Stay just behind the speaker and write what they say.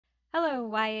Hello,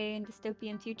 YA and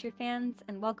dystopian future fans,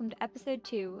 and welcome to episode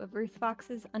 2 of Ruth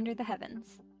Fox's Under the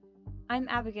Heavens. I'm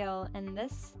Abigail, and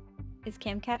this is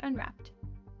CamCat Unwrapped.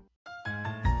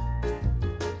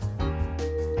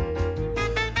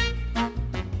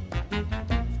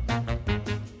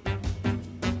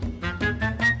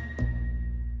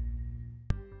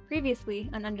 Previously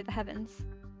on Under the Heavens.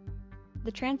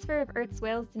 The transfer of Earth's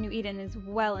whales to New Eden is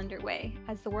well underway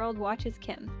as the world watches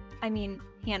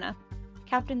Hannah,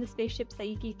 captain the spaceship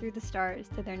Saiki through the stars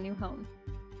to their new home.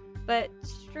 But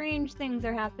strange things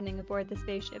are happening aboard the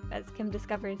spaceship as Kim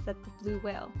discovers that the blue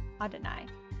whale, Adonai,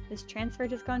 has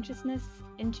transferred his consciousness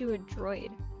into a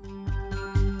droid.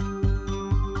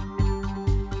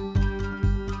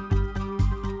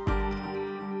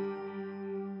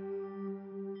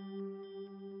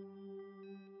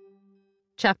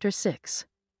 Chapter 6.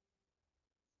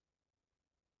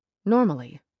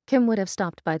 Normally, Kim would have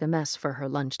stopped by the mess for her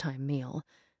lunchtime meal,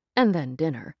 and then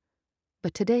dinner,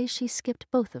 but today she skipped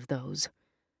both of those.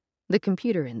 The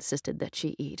computer insisted that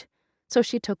she eat, so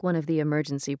she took one of the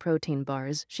emergency protein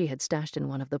bars she had stashed in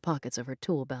one of the pockets of her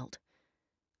tool belt.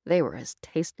 They were as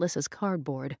tasteless as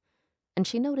cardboard, and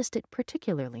she noticed it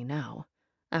particularly now,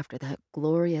 after that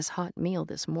glorious hot meal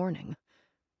this morning.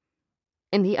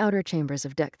 In the outer chambers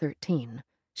of Deck 13,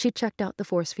 she checked out the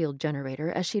force field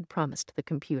generator as she'd promised the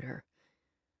computer.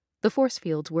 The force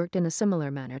fields worked in a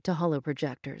similar manner to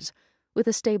holoprojectors, with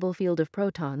a stable field of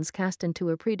protons cast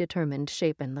into a predetermined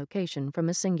shape and location from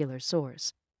a singular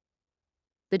source.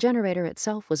 The generator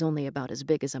itself was only about as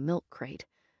big as a milk crate,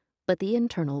 but the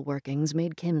internal workings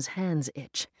made Kim's hands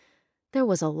itch. There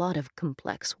was a lot of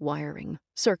complex wiring,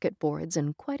 circuit boards,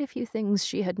 and quite a few things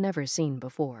she had never seen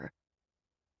before.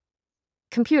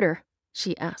 "Computer,"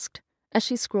 she asked, as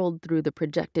she scrolled through the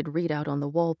projected readout on the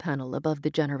wall panel above the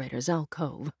generator's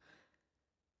alcove.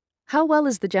 "How well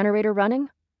is the generator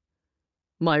running?"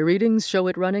 "My readings show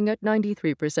it running at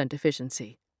 93%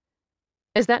 efficiency."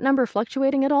 "Is that number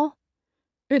fluctuating at all?"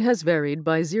 "It has varied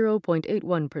by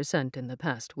 0.81% in the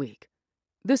past week.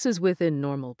 This is within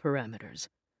normal parameters."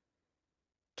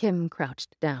 Kim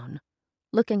crouched down,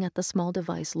 looking at the small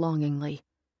device longingly.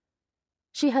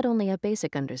 She had only a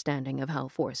basic understanding of how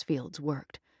force fields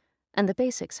worked, and the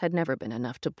basics had never been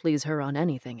enough to please her on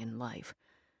anything in life.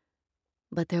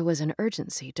 But there was an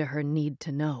urgency to her need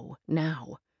to know,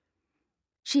 now.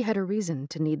 She had a reason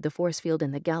to need the force field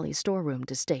in the galley storeroom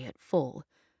to stay at full.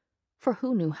 For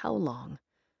who knew how long?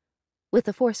 With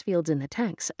the force fields in the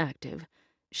tanks active,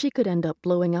 she could end up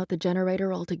blowing out the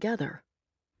generator altogether.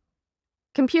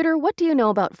 "Computer, what do you know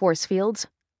about force fields?"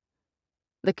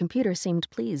 The computer seemed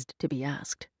pleased to be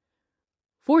asked.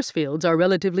 "Force fields are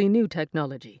relatively new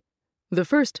technology. The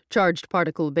first charged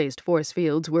particle-based force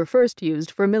fields were first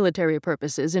used for military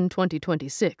purposes in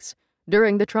 2026,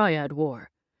 during the Triad War.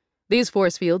 These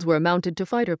force fields were mounted to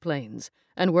fighter planes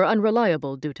and were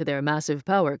unreliable due to their massive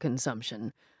power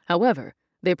consumption. However,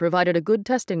 they provided a good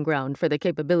testing ground for the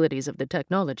capabilities of the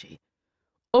technology.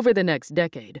 Over the next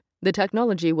decade, the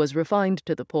technology was refined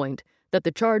to the point that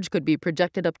the charge could be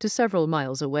projected up to several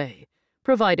miles away,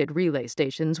 provided relay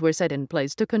stations were set in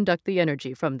place to conduct the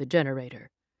energy from the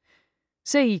generator.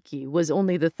 Saiki was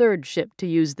only the third ship to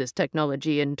use this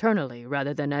technology internally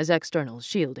rather than as external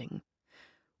shielding.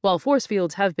 While force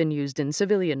fields have been used in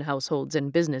civilian households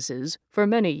and businesses for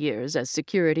many years as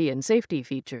security and safety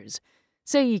features,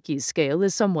 Seiki's scale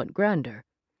is somewhat grander.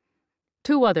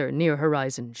 Two other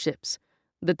near-horizon ships,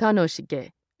 the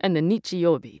Tanoshige and the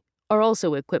Nichiyobi, are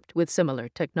also equipped with similar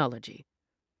technology.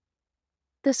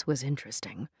 This was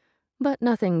interesting, but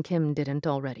nothing Kim didn't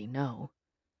already know.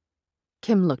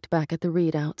 Kim looked back at the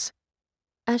readouts.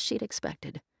 As she'd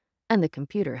expected, and the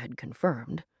computer had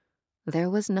confirmed, there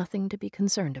was nothing to be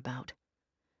concerned about.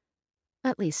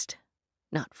 At least,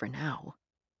 not for now.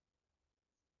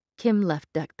 Kim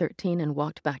left Deck 13 and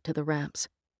walked back to the ramps.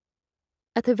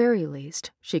 At the very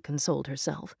least, she consoled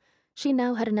herself, she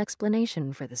now had an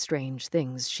explanation for the strange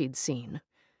things she'd seen.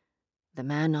 The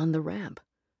man on the ramp,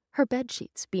 her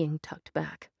bedsheets being tucked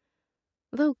back.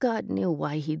 Though God knew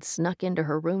why he'd snuck into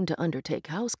her room to undertake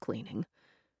house cleaning.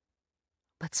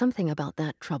 But something about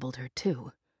that troubled her,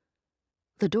 too.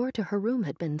 The door to her room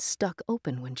had been stuck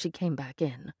open when she came back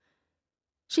in.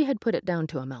 She had put it down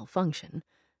to a malfunction,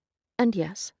 and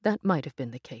yes, that might have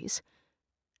been the case,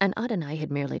 and Adonai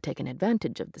had merely taken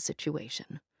advantage of the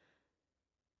situation.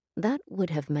 That would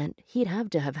have meant he'd have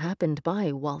to have happened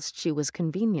by whilst she was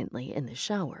conveniently in the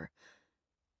shower.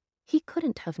 He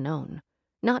couldn't have known,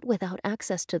 not without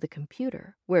access to the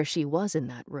computer where she was in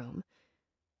that room,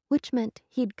 which meant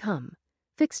he'd come,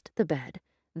 fixed the bed,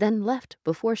 then left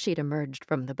before she'd emerged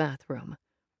from the bathroom.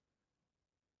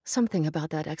 Something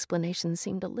about that explanation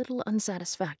seemed a little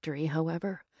unsatisfactory,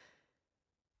 however.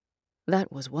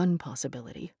 That was one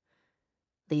possibility.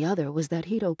 The other was that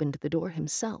he'd opened the door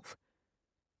himself.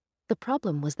 The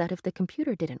problem was that if the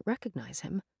computer didn't recognize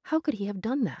him, how could he have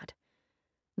done that?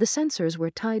 The sensors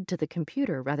were tied to the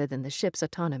computer rather than the ship's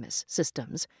autonomous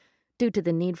systems, due to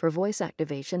the need for voice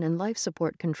activation and life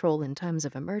support control in times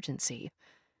of emergency.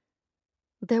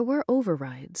 There were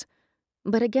overrides,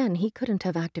 but again, he couldn't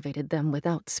have activated them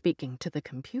without speaking to the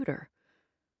computer.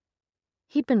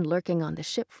 He'd been lurking on the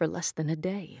ship for less than a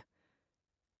day.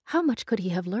 How much could he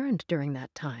have learned during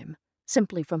that time,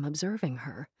 simply from observing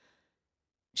her?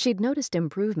 She'd noticed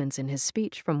improvements in his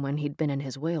speech from when he'd been in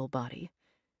his whale body.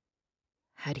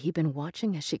 Had he been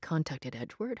watching as she contacted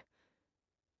Edward?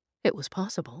 It was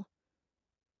possible.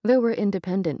 There were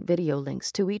independent video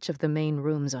links to each of the main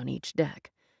rooms on each deck.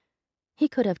 He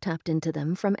could have tapped into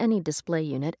them from any display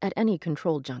unit at any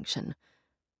control junction.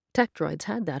 Tech droids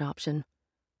had that option.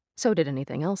 So did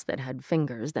anything else that had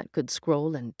fingers that could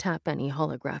scroll and tap any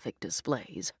holographic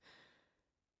displays.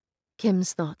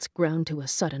 Kim's thoughts ground to a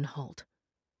sudden halt.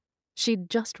 She'd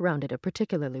just rounded a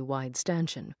particularly wide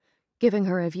stanchion, giving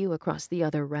her a view across the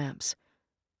other ramps,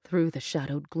 through the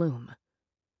shadowed gloom.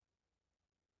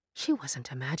 She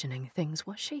wasn't imagining things,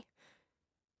 was she?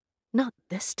 Not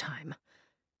this time.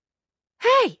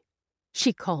 "Hey!"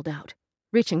 she called out,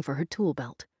 reaching for her tool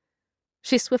belt.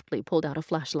 She swiftly pulled out a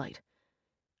flashlight.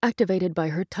 Activated by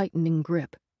her tightening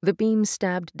grip, the beam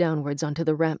stabbed downwards onto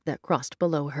the ramp that crossed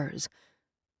below hers.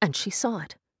 And she saw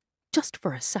it. Just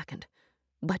for a second.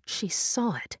 But she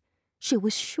saw it. She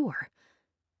was sure.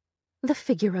 The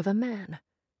figure of a man,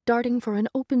 darting for an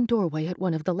open doorway at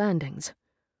one of the landings.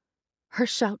 Her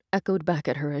shout echoed back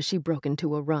at her as she broke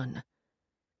into a run.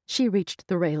 She reached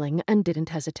the railing and didn't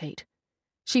hesitate.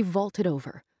 She vaulted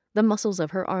over, the muscles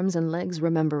of her arms and legs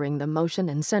remembering the motion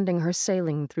and sending her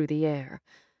sailing through the air.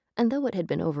 And though it had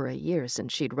been over a year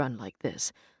since she'd run like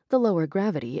this, the lower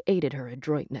gravity aided her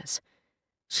adroitness.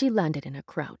 She landed in a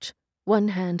crouch, one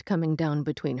hand coming down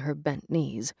between her bent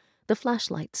knees, the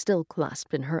flashlight still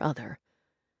clasped in her other.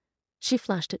 She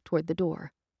flashed it toward the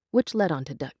door, which led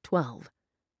onto Deck 12.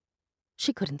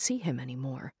 She couldn't see him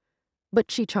anymore,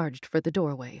 but she charged for the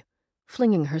doorway,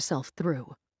 flinging herself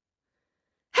through.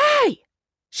 "Hey!"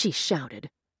 she shouted,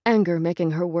 anger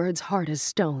making her words hard as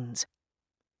stones.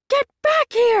 "Get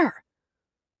back here!"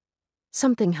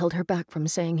 Something held her back from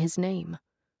saying his name,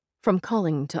 from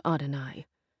calling to Adonai.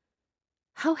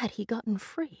 How had he gotten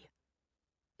free?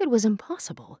 It was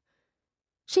impossible.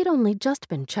 She'd only just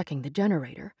been checking the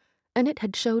generator, and it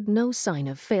had showed no sign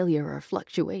of failure or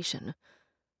fluctuation.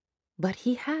 But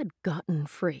he had gotten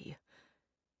free.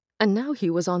 And now he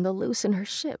was on the loose in her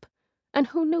ship, and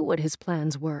who knew what his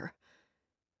plans were?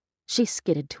 She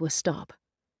skidded to a stop.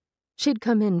 She'd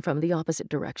come in from the opposite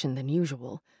direction than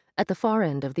usual, at the far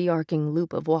end of the arcing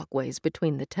loop of walkways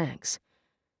between the tanks.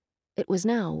 It was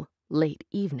now late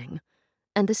evening,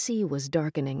 and the sea was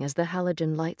darkening as the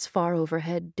halogen lights far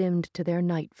overhead dimmed to their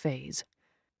night phase.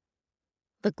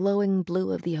 The glowing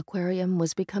blue of the aquarium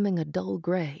was becoming a dull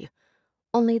gray,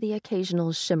 only the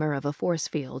occasional shimmer of a force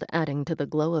field adding to the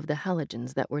glow of the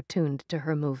halogens that were tuned to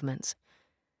her movements.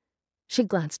 She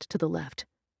glanced to the left,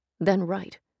 then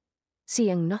right,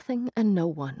 seeing nothing and no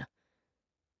one.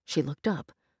 She looked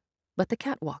up, but the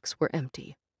catwalks were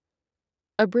empty.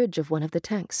 A bridge of one of the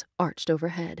tanks arched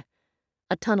overhead,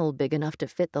 a tunnel big enough to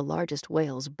fit the largest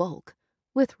whale's bulk,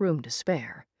 with room to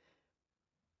spare.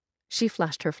 She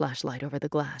flashed her flashlight over the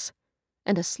glass,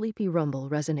 and a sleepy rumble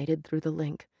resonated through the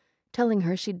link, telling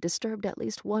her she'd disturbed at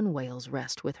least one whale's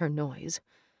rest with her noise.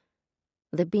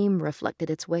 The beam reflected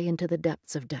its way into the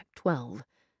depths of Deck 12,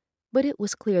 but it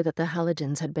was clear that the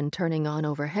halogens had been turning on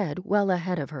overhead well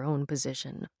ahead of her own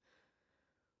position.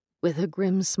 With a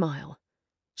grim smile,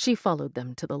 she followed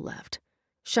them to the left,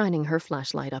 shining her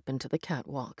flashlight up into the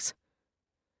catwalks.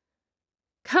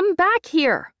 "Come back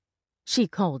here," she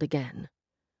called again.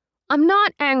 "I'm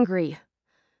not angry.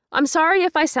 I'm sorry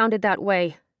if I sounded that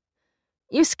way.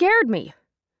 You scared me.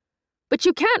 But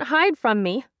you can't hide from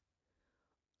me.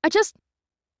 I just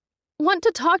want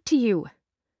to talk to you."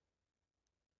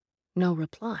 No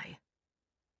reply.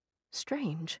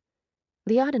 Strange.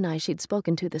 The Adonai she'd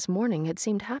spoken to this morning had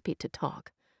seemed happy to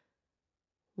talk.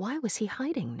 Why was he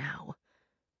hiding now?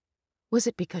 Was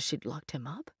it because she'd locked him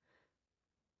up?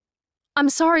 "I'm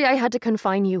sorry I had to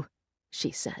confine you,"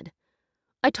 she said.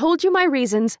 "I told you my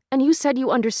reasons, and you said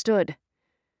you understood.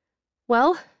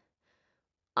 Well,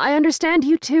 I understand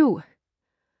you too.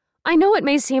 I know it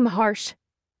may seem harsh."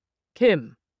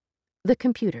 "Kim." The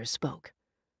computer spoke.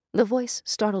 The voice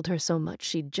startled her so much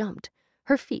she jumped,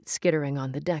 her feet skittering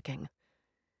on the decking.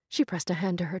 She pressed a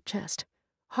hand to her chest,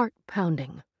 heart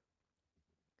pounding.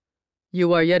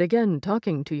 You are yet again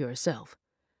talking to yourself.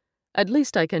 At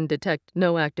least I can detect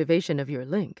no activation of your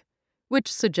link, which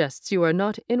suggests you are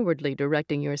not inwardly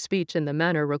directing your speech in the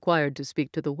manner required to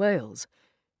speak to the whales.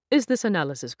 Is this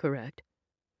analysis correct?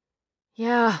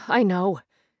 Yeah, I know,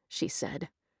 she said.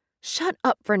 Shut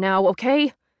up for now,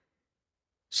 okay?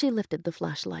 She lifted the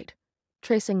flashlight,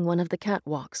 tracing one of the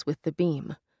catwalks with the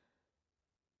beam.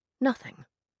 Nothing.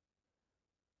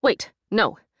 Wait,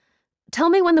 no. Tell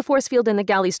me when the force field in the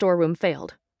galley storeroom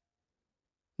failed.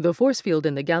 The force field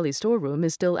in the galley storeroom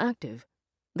is still active,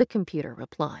 the computer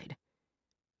replied.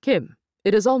 Kim,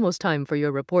 it is almost time for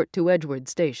your report to Edgewood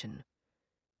Station.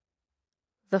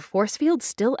 The force field's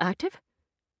still active?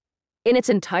 In its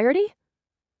entirety?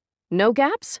 No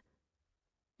gaps?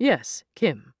 Yes,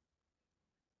 Kim.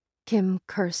 Kim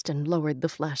cursed and lowered the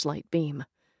flashlight beam.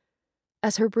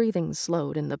 As her breathing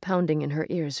slowed and the pounding in her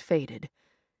ears faded,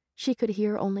 she could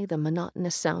hear only the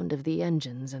monotonous sound of the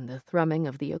engines and the thrumming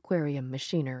of the aquarium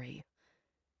machinery.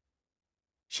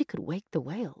 She could wake the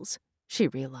whales, she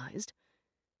realized.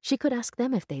 She could ask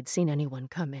them if they'd seen anyone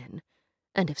come in,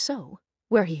 and if so,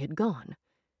 where he had gone.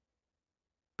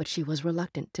 But she was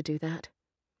reluctant to do that.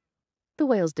 The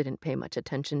whales didn't pay much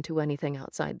attention to anything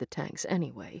outside the tanks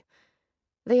anyway.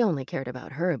 They only cared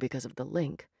about her because of the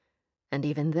link, and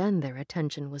even then their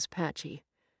attention was patchy.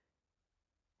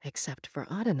 Except for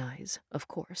Adonai's, of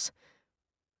course.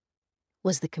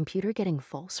 Was the computer getting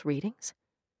false readings?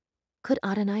 Could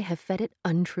Adonai have fed it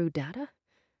untrue data?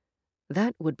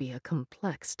 That would be a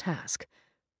complex task,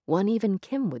 one even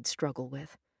Kim would struggle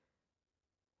with.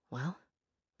 Well,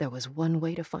 there was one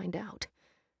way to find out.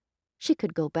 She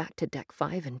could go back to Deck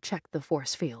 5 and check the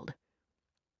force field.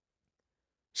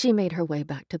 She made her way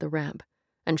back to the ramp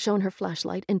and shone her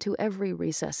flashlight into every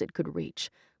recess it could reach,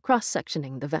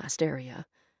 cross-sectioning the vast area.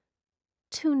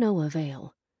 To no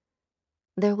avail.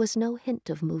 There was no hint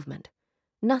of movement,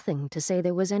 nothing to say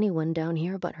there was anyone down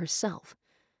here but herself.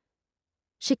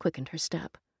 She quickened her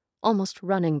step, almost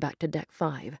running back to Deck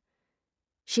 5.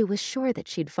 She was sure that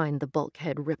she'd find the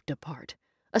bulkhead ripped apart,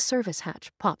 a service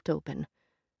hatch popped open.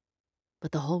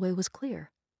 But the hallway was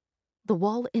clear, the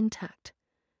wall intact.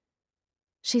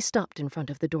 She stopped in front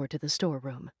of the door to the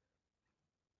storeroom.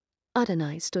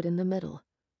 Adonai stood in the middle,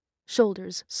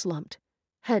 shoulders slumped,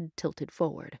 head tilted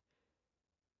forward.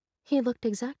 He looked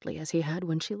exactly as he had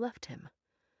when she left him.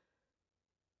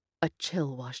 A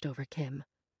chill washed over Kim,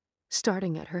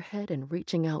 starting at her head and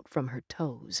reaching out from her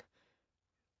toes.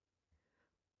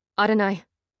 Adonai,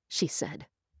 she said.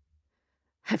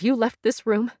 Have you left this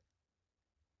room?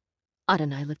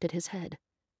 Adonai lifted his head,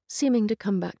 seeming to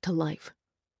come back to life.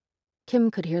 Kim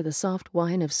could hear the soft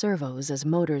whine of servos as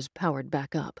motors powered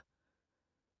back up.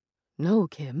 No,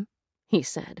 Kim, he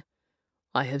said.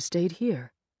 I have stayed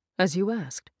here, as you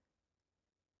asked.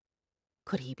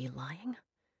 Could he be lying?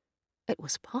 It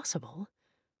was possible,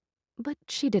 but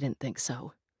she didn't think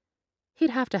so. He'd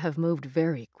have to have moved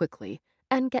very quickly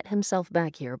and get himself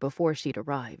back here before she'd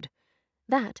arrived.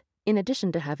 That, in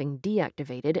addition to having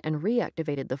deactivated and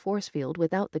reactivated the force field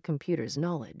without the computer's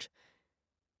knowledge.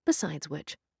 Besides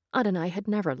which, Adonai had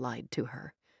never lied to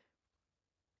her.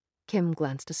 Kim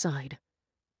glanced aside,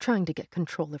 trying to get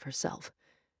control of herself.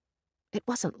 It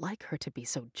wasn't like her to be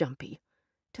so jumpy,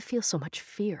 to feel so much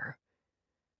fear.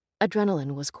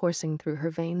 Adrenaline was coursing through her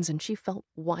veins and she felt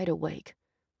wide awake,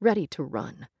 ready to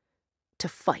run, to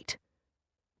fight.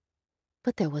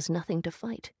 But there was nothing to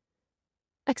fight,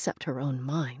 except her own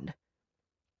mind.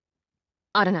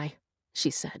 Adonai, she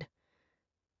said.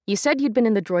 You said you'd been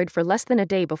in the droid for less than a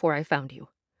day before I found you.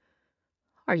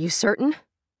 Are you certain?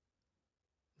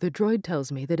 The droid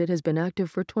tells me that it has been active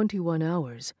for 21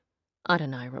 hours,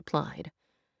 Adonai replied.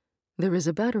 There is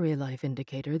a battery life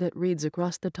indicator that reads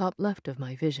across the top left of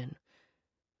my vision.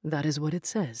 That is what it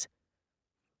says.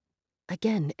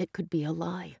 Again, it could be a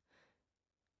lie.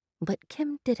 But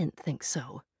Kim didn't think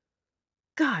so.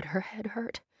 God, her head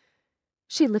hurt.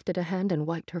 She lifted a hand and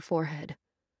wiped her forehead.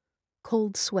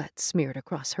 Cold sweat smeared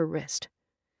across her wrist.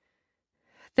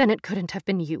 Then it couldn't have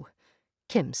been you,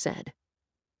 Kim said.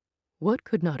 What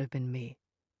could not have been me?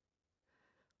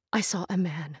 I saw a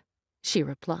man, she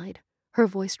replied, her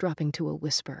voice dropping to a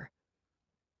whisper.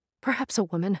 Perhaps a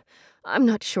woman. I'm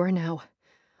not sure now.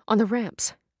 On the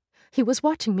ramps. He was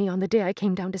watching me on the day I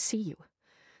came down to see you.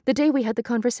 The day we had the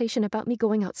conversation about me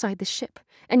going outside the ship,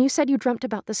 and you said you dreamt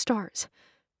about the stars.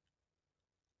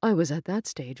 I was at that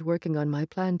stage working on my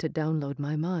plan to download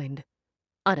my mind,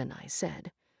 Adonai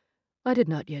said. I did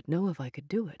not yet know if I could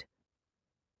do it.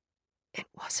 It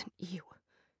wasn't you,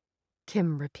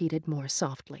 Kim repeated more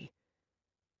softly.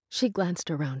 She glanced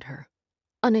around her,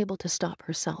 unable to stop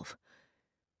herself.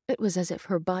 It was as if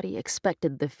her body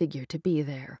expected the figure to be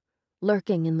there,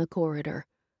 lurking in the corridor,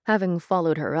 having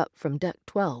followed her up from Deck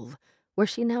 12, where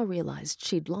she now realized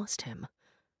she'd lost him.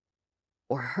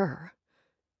 Or her.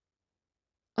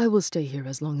 "I will stay here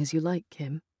as long as you like,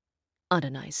 Kim,"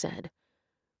 Adonai said.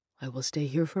 "I will stay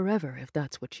here forever if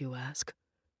that's what you ask."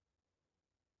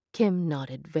 Kim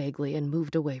nodded vaguely and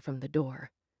moved away from the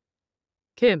door.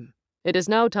 "Kim, it is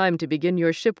now time to begin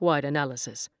your ship-wide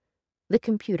analysis," the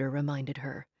computer reminded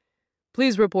her.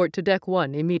 "Please report to Deck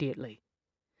 1 immediately."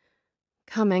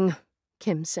 "Coming,"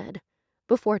 Kim said,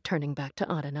 before turning back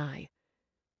to Adonai.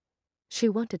 She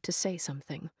wanted to say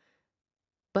something,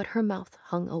 but her mouth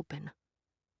hung open,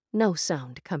 no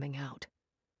sound coming out.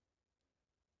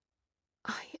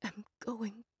 "I am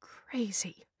going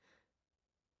crazy."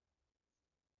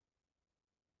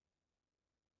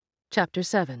 Chapter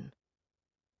 7.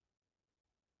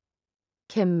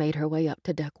 Kim made her way up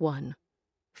to Deck 1,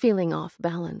 feeling off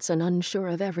balance and unsure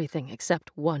of everything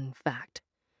except one fact.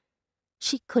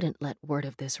 She couldn't let word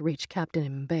of this reach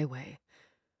Captain Mbewe.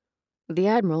 The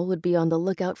Admiral would be on the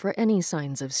lookout for any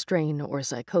signs of strain or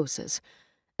psychosis,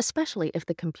 especially if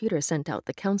the computer sent out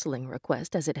the counseling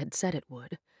request as it had said it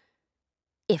would.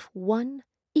 If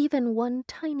even one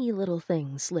tiny little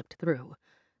thing slipped through,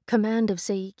 command of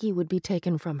Seiki would be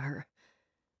taken from her.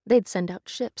 They'd send out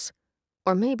ships,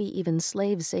 or maybe even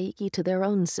slave Seiki to their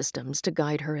own systems to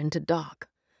guide her into dock.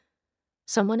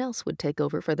 Someone else would take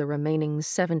over for the remaining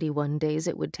 71 days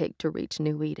it would take to reach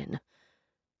New Eden.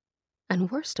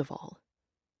 And worst of all,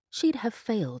 she'd have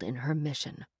failed in her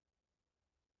mission.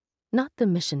 Not the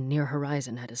mission Near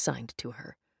Horizon had assigned to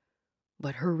her,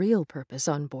 but her real purpose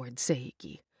on board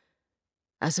Seiki,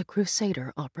 as a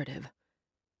Crusader operative.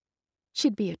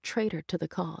 She'd be a traitor to the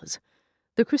cause.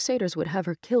 The Crusaders would have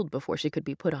her killed before she could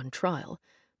be put on trial,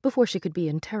 before she could be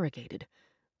interrogated,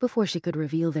 before she could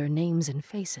reveal their names and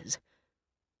faces.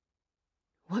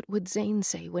 What would Zane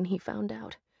say when he found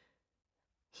out?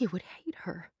 He would hate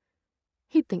her.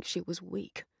 He'd think she was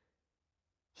weak.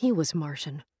 He was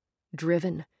Martian,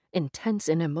 driven, intense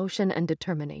in emotion and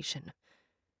determination.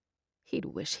 He'd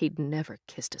wish he'd never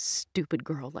kissed a stupid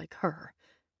girl like her.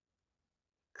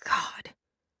 God,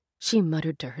 she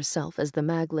muttered to herself as the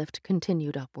mag lift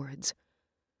continued upwards.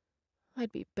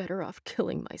 I'd be better off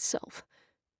killing myself.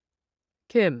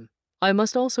 "Kim, I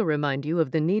must also remind you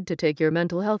of the need to take your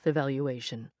mental health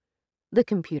evaluation," the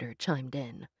computer chimed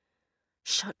in.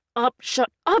 "Shut up,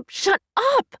 shut up, shut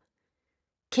up!"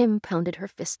 Kim pounded her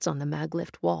fists on the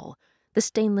mag-lift wall, the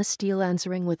stainless steel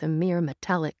answering with a mere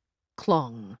metallic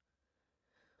clong.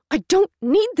 "I don't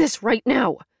need this right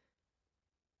now!"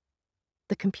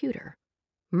 The computer,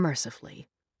 mercifully,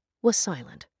 was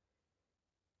silent.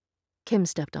 Kim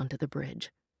stepped onto the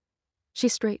bridge. She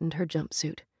straightened her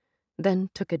jumpsuit, then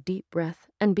took a deep breath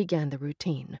and began the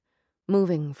routine,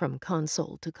 moving from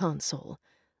console to console,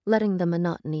 letting the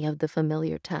monotony of the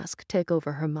familiar task take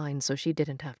over her mind so she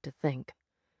didn't have to think.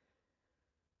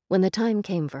 When the time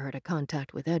came for her to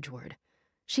contact with Edgeworth,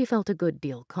 she felt a good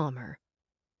deal calmer.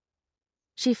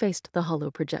 She faced the hollow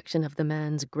projection of the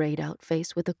man's grayed-out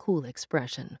face with a cool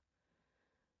expression.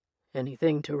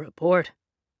 "Anything to report?"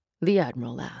 the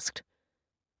Admiral asked.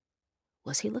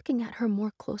 Was he looking at her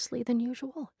more closely than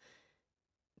usual?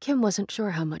 Kim wasn't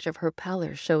sure how much of her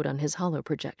pallor showed on his hollow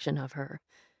projection of her.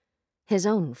 His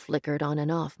own flickered on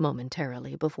and off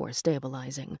momentarily before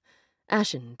stabilizing,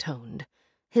 ashen-toned,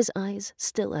 his eyes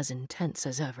still as intense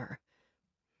as ever.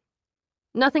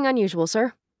 "Nothing unusual,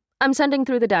 sir. I'm sending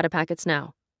through the data packets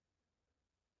now."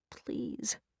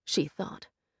 Please, she thought,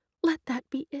 let that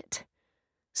be it.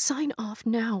 Sign off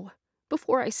now,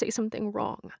 before I say something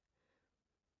wrong.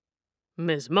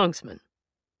 "Ms. Monksman,"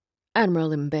 Admiral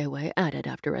Mbewe added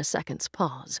after a second's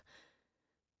pause.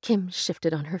 Kim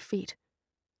shifted on her feet,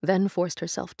 then forced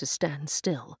herself to stand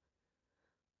still.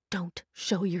 Don't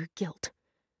show your guilt.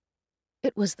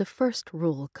 It was the first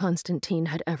rule Constantine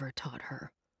had ever taught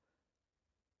her.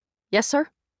 "Yes,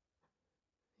 sir?"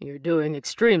 "You're doing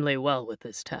extremely well with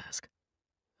this task.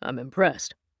 I'm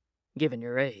impressed, given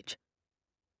your age.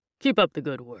 Keep up the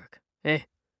good work, eh?"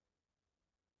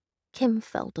 Kim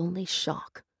felt only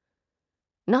shock.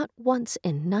 Not once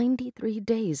in 93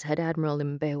 days had Admiral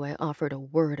Mbewe offered a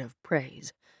word of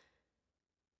praise.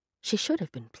 She should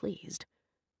have been pleased,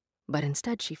 but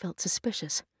instead she felt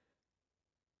suspicious.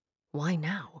 Why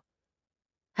now?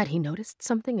 Had he noticed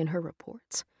something in her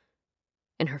reports?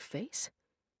 In her face?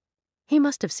 He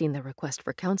must have seen the request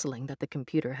for counseling that the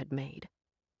computer had made.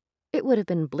 It would have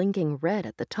been blinking red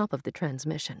at the top of the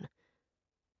transmission.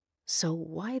 So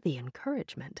why the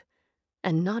encouragement,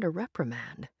 and not a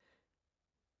reprimand?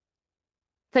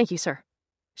 "Thank you, sir,"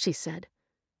 she said,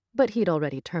 but he'd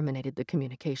already terminated the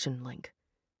communication link.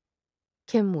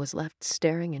 Kim was left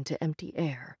staring into empty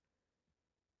air.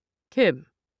 Kim,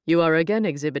 you are again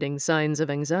exhibiting signs of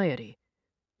anxiety,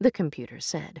 the computer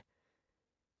said.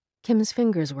 Kim's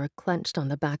fingers were clenched on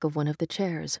the back of one of the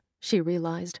chairs, she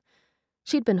realized.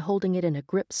 She'd been holding it in a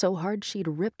grip so hard she'd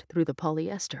ripped through the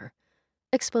polyester,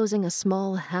 exposing a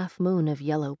small half-moon of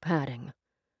yellow padding.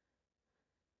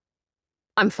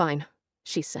 I'm fine,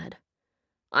 she said.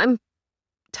 I'm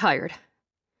tired.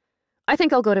 I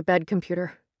think I'll go to bed,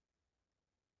 computer.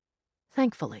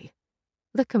 Thankfully,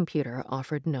 the computer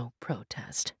offered no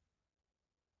protest.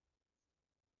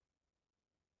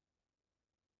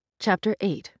 Chapter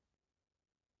 8.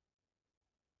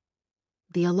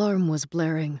 The alarm was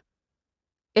blaring.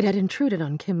 It had intruded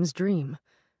on Kim's dream,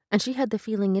 and she had the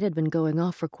feeling it had been going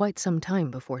off for quite some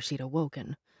time before she'd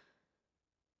awoken.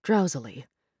 Drowsily,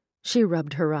 she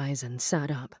rubbed her eyes and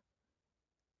sat up.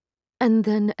 And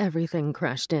then everything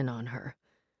crashed in on her.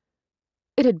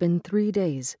 It had been 3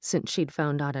 days since she'd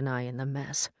found Adonai in the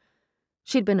mess.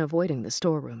 She'd been avoiding the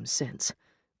storeroom since,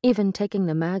 even taking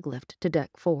the mag lift to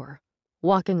Deck 4,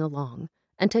 walking along,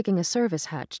 and taking a service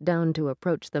hatch down to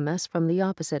approach the mess from the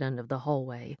opposite end of the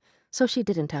hallway, so she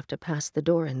didn't have to pass the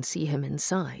door and see him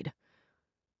inside.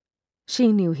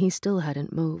 She knew he still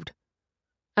hadn't moved.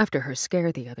 After her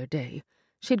scare the other day,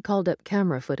 she'd called up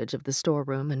camera footage of the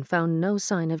storeroom and found no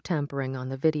sign of tampering on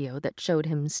the video that showed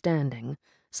him standing,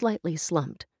 slightly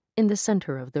slumped, in the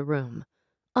center of the room,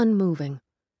 unmoving,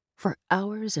 for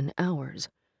hours and hours.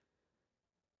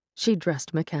 She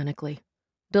dressed mechanically,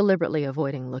 deliberately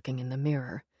avoiding looking in the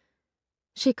mirror.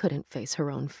 She couldn't face her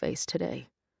own face today.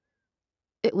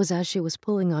 It was as she was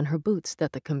pulling on her boots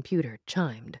that the computer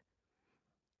chimed.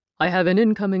 I have an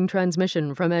incoming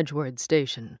transmission from Edgeworth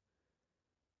Station.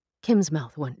 Kim's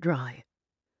mouth went dry.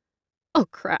 Oh,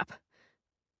 crap.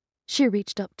 She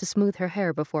reached up to smooth her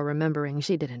hair before remembering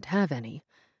she didn't have any.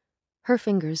 Her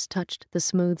fingers touched the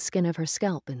smooth skin of her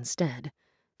scalp instead,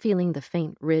 feeling the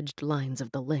faint ridged lines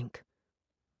of the link.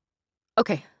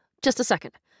 Okay, just a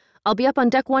second. I'll be up on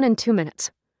Deck 1 in 2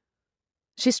 minutes.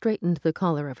 She straightened the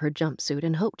collar of her jumpsuit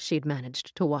and hoped she'd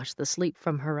managed to wash the sleep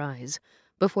from her eyes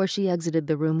before she exited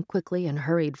the room quickly and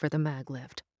hurried for the mag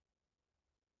lift.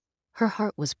 Her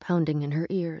heart was pounding in her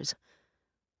ears.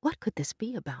 What could this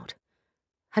be about?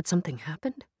 Had something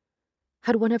happened?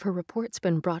 Had one of her reports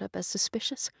been brought up as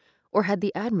suspicious? Or had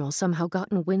the Admiral somehow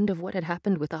gotten wind of what had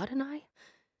happened with Adonai?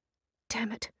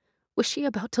 Damn it, was she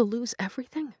about to lose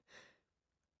everything?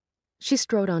 She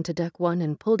strode onto Deck 1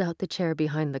 and pulled out the chair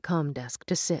behind the comm desk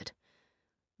to sit.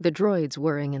 The droids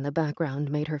whirring in the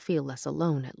background made her feel less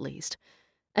alone, at least,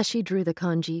 as she drew the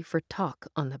kanji for talk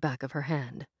on the back of her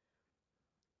hand.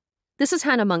 This is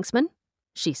Hannah Monksman,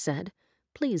 she said,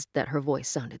 pleased that her voice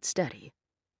sounded steady.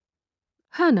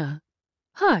 Hannah,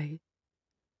 hi.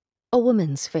 A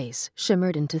woman's face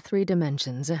shimmered into 3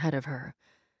 dimensions ahead of her.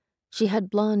 She had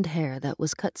blonde hair that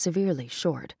was cut severely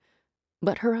short,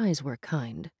 but her eyes were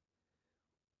kind.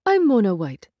 I'm Mona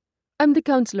White. I'm the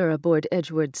counselor aboard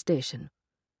Edgeworth Station.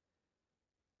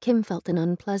 Kim felt an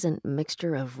unpleasant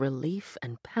mixture of relief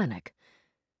and panic.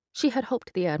 She had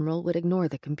hoped the Admiral would ignore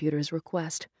the computer's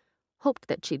request, hoped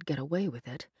that she'd get away with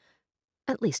it,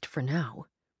 at least for now.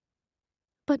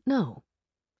 But no,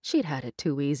 she'd had it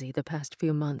too easy the past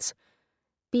few months.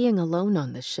 Being alone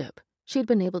on the ship, she'd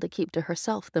been able to keep to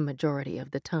herself the majority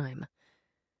of the time.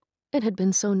 It had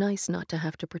been so nice not to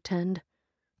have to pretend,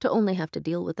 to only have to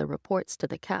deal with the reports to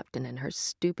the captain and her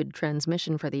stupid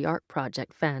transmission for the art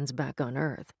project fans back on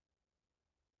Earth.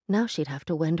 Now she'd have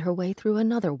to wend her way through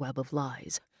another web of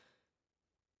lies.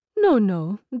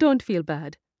 No, don't feel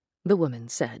bad, the woman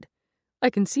said.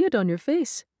 I can see it on your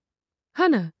face.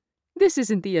 Hannah, this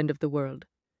isn't the end of the world.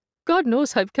 God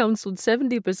knows I've counseled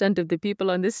 70% of the people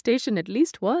on this station at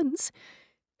least once.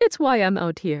 It's why I'm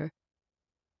out here.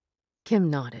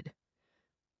 Kim nodded.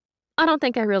 I don't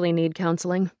think I really need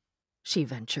counseling, she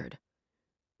ventured.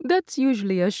 That's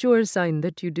usually a sure sign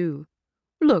that you do.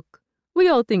 Look, we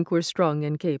all think we're strong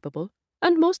and capable,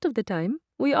 and most of the time,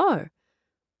 we are.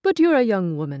 But you're a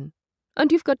young woman,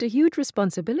 and you've got a huge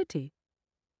responsibility.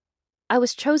 I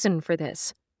was chosen for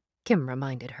this, Kim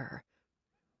reminded her.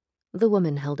 The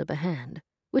woman held up a hand,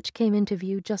 which came into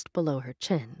view just below her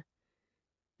chin.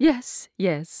 Yes,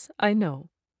 I know.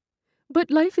 But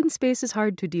life in space is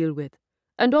hard to deal with,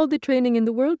 and all the training in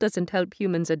the world doesn't help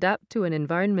humans adapt to an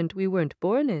environment we weren't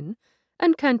born in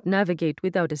and can't navigate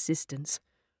without assistance.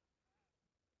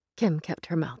 Kim kept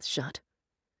her mouth shut.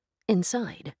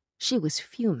 Inside, she was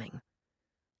fuming.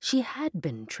 She had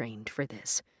been trained for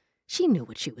this. She knew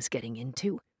what she was getting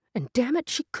into, and damn it,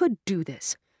 she could do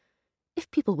this. If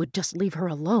people would just leave her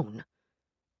alone.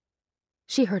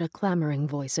 She heard a clamoring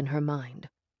voice in her mind.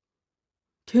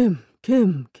 Kim,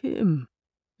 Kim, Kim,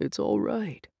 it's all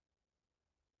right.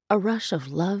 A rush of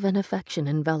love and affection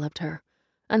enveloped her,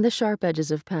 and the sharp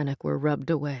edges of panic were rubbed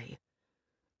away.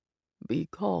 Be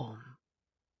calm.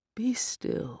 Be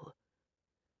still.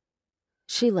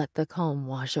 She let the calm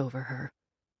wash over her,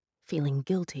 feeling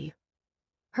guilty.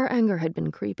 Her anger had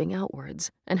been creeping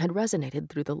outwards and had resonated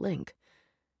through the link.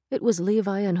 It was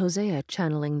Levi and Hosea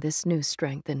channeling this new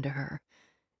strength into her,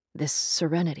 this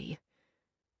serenity.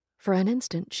 For an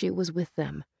instant she was with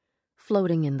them,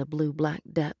 floating in the blue-black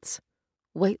depths,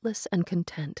 weightless and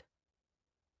content.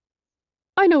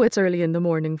 I know it's early in the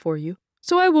morning for you,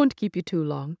 so I won't keep you too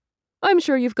long. I'm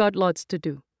sure you've got lots to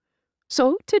do.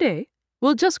 So, today,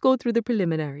 we'll just go through the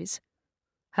preliminaries.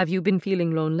 Have you been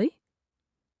feeling lonely?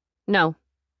 No,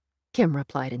 Kim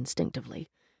replied instinctively.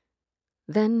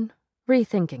 Then,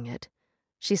 rethinking it,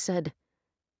 she said,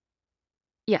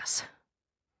 yes.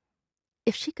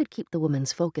 If she could keep the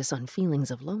woman's focus on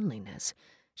feelings of loneliness,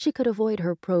 she could avoid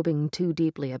her probing too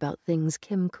deeply about things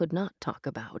Kim could not talk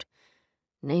about,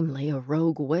 namely a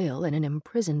rogue whale and an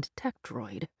imprisoned tech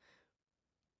droid.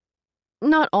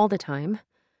 Not all the time.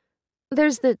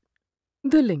 There's the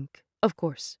link, of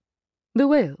course. The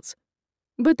whales.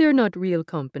 But they're not real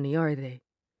company, are they?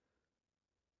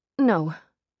 No,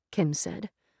 Kim said,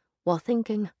 while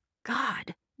thinking,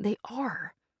 God, they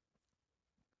are.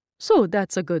 So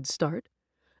that's a good start.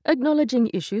 Acknowledging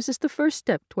issues is the first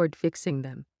step toward fixing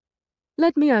them.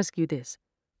 Let me ask you this.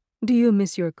 Do you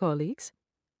miss your colleagues?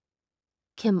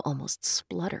 Kim almost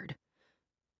spluttered.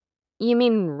 You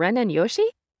mean Ren and Yoshi?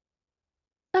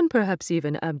 And perhaps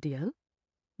even Abdiel?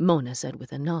 Mona said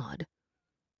with a nod.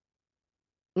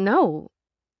 No,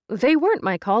 they weren't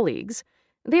my colleagues.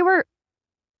 They were...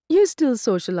 You still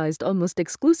socialized almost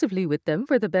exclusively with them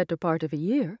for the better part of a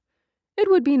year. It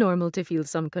would be normal to feel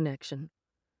some connection.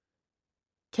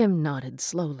 Kim nodded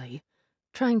slowly,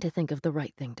 trying to think of the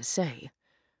right thing to say.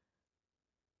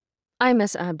 I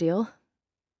miss Abdiel.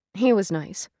 He was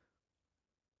nice.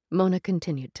 Mona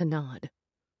continued to nod.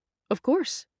 Of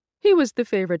course. He was the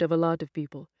favorite of a lot of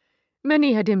people.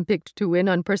 Many had him picked to win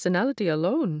on personality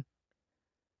alone.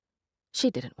 She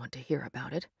didn't want to hear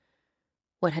about it.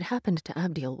 What had happened to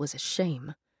Abdiel was a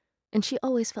shame, and she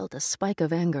always felt a spike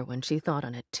of anger when she thought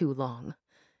on it too long.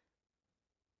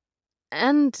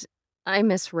 And I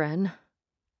miss Ren.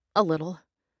 A little.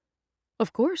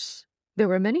 Of course. There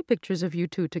were many pictures of you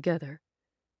two together.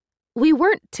 We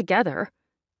weren't together,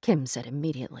 Kim said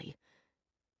immediately.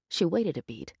 She waited a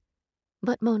beat,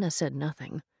 but Mona said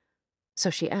nothing. So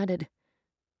she added,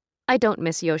 I don't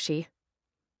miss Yoshi.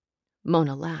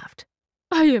 Mona laughed.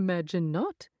 I imagine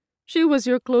not. She was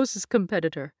your closest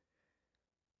competitor.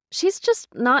 She's just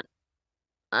not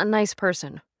a nice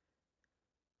person.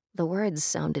 The words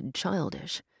sounded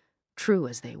childish, true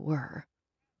as they were.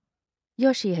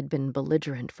 Yoshi had been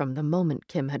belligerent from the moment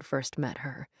Kim had first met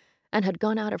her, and had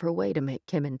gone out of her way to make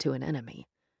Kim into an enemy.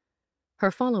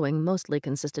 Her following mostly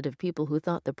consisted of people who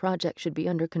thought the project should be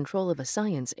under control of a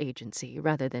science agency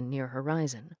rather than near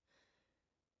Horizon.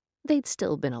 They'd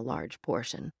still been a large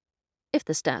portion, if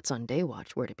the stats on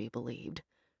Daywatch were to be believed.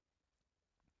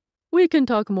 We can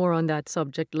talk more on that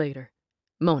subject later,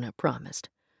 Mona promised.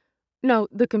 Now,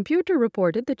 the computer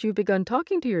reported that you've begun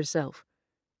talking to yourself.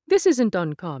 This isn't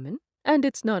uncommon, and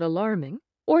it's not alarming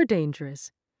or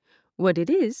dangerous. What it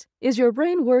is your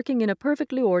brain working in a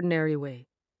perfectly ordinary way.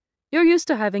 You're used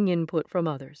to having input from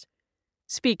others,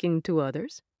 speaking to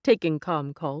others, taking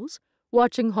comm calls,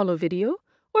 watching holo video,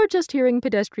 or just hearing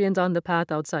pedestrians on the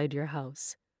path outside your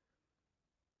house.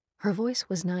 Her voice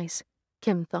was nice,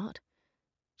 Kim thought.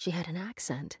 She had an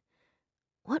accent.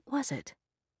 What was it?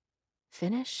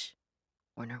 Finnish?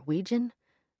 Or Norwegian?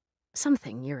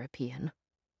 Something European.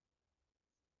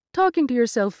 Talking to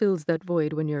yourself fills that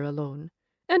void when you're alone,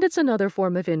 and it's another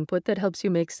form of input that helps you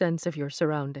make sense of your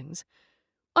surroundings.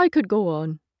 I could go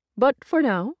on, but for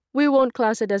now, we won't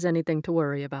class it as anything to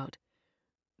worry about.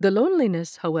 The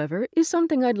loneliness, however, is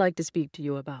something I'd like to speak to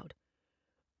you about.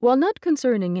 While not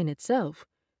concerning in itself,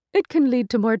 it can lead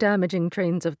to more damaging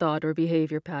trains of thought or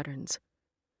behavior patterns.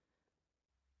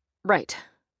 Right,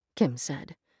 Kim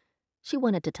said. She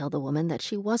wanted to tell the woman that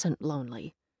she wasn't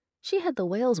lonely. She had the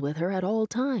whales with her at all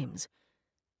times.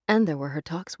 And there were her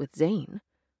talks with Zane,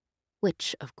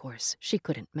 which, of course, she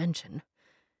couldn't mention.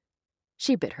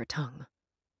 She bit her tongue.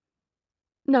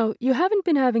 Now, you haven't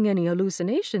been having any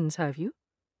hallucinations, have you?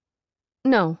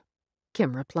 No,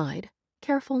 Kim replied,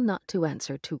 careful not to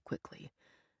answer too quickly.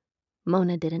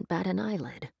 Mona didn't bat an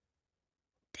eyelid.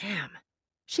 Damn,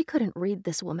 she couldn't read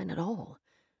this woman at all.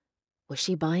 Was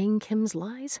she buying Kim's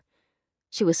lies?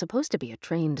 She was supposed to be a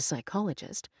trained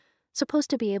psychologist, supposed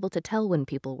to be able to tell when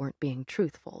people weren't being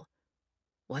truthful.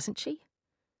 Wasn't she?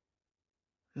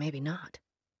 Maybe not.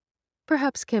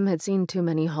 Perhaps Kim had seen too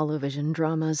many holovision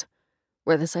dramas,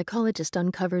 where the psychologist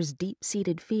uncovers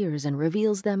deep-seated fears and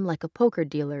reveals them like a poker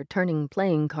dealer turning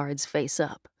playing cards face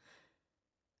up.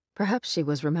 Perhaps she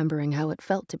was remembering how it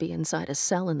felt to be inside a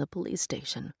cell in the police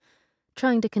station,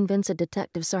 trying to convince a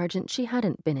detective sergeant she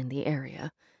hadn't been in the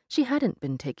area, she hadn't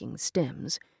been taking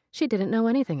stims, she didn't know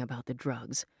anything about the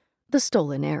drugs, the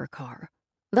stolen air car,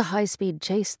 the high-speed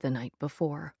chase the night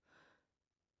before.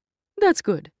 That's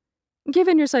good.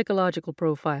 Given your psychological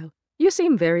profile, you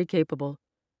seem very capable.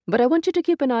 But I want you to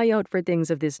keep an eye out for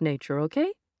things of this nature,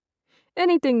 okay?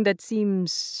 Anything that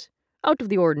seems out of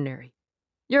the ordinary.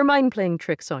 Your mind playing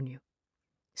tricks on you.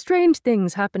 Strange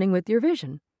things happening with your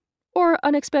vision. Or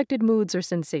unexpected moods or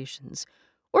sensations.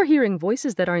 Or hearing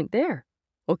voices that aren't there,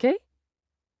 okay?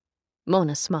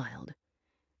 Mona smiled.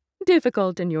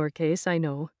 Difficult in your case, I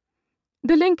know.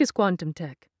 The link is quantum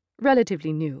tech,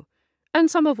 relatively new, and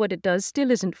some of what it does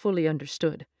still isn't fully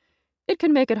understood. It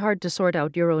can make it hard to sort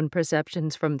out your own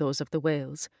perceptions from those of the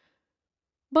whales.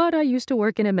 But I used to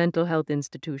work in a mental health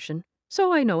institution,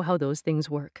 so I know how those things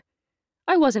work.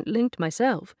 I wasn't linked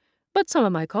myself, but some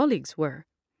of my colleagues were.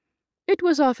 It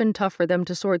was often tough for them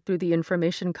to sort through the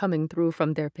information coming through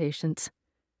from their patients.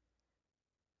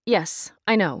 Yes,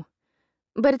 I know.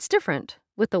 But it's different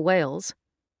with the whales,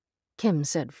 Kim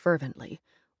said fervently,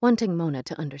 wanting Mona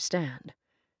to understand.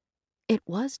 It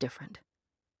was different.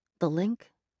 The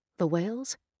link, the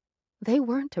whales, they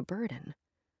weren't a burden.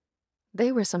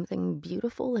 They were something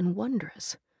beautiful and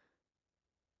wondrous.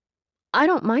 I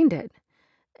don't mind it.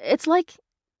 It's like...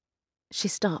 She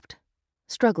stopped,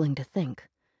 struggling to think.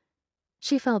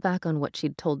 She fell back on what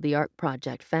she'd told the Ark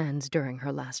Project fans during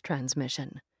her last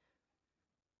transmission.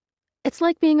 It's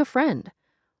like being a friend.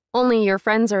 Only your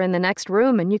friends are in the next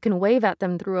room and you can wave at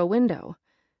them through a window.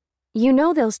 You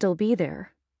know they'll still be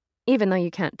there, even though you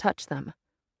can't touch them.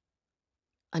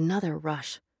 Another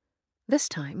rush. This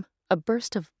time, a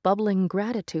burst of bubbling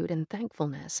gratitude and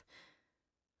thankfulness.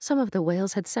 Some of the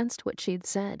whales had sensed what she'd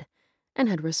said and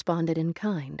had responded in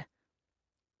kind.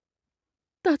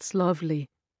 That's lovely,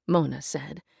 Mona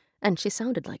said, and she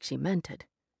sounded like she meant it.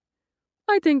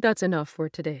 I think that's enough for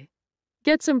today.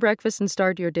 Get some breakfast and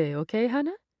start your day, okay,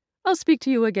 Hannah? I'll speak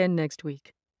to you again next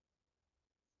week.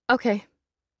 Okay,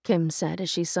 Kim said as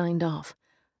she signed off,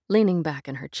 leaning back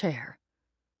in her chair.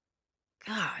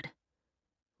 God.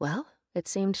 Well, it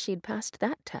seemed she'd passed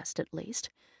that test at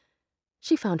least.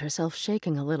 She found herself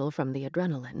shaking a little from the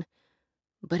adrenaline,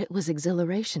 but it was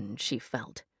exhilaration she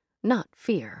felt, not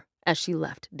fear, as she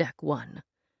left Deck 1.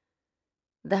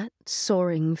 That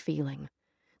soaring feeling,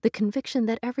 the conviction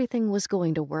that everything was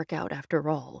going to work out after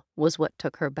all, was what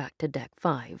took her back to Deck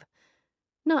 5.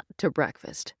 Not to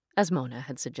breakfast, as Mona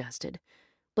had suggested,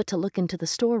 but to look into the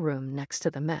storeroom next to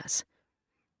the mess.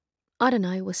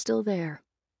 Adonai was still there,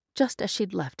 just as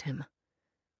she'd left him.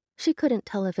 She couldn't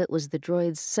tell if it was the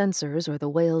droid's sensors or the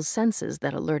whale's senses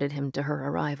that alerted him to her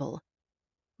arrival.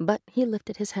 But he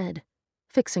lifted his head,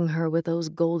 fixing her with those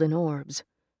golden orbs.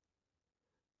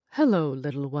 "Hello,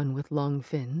 little one with long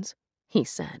fins," he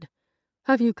said.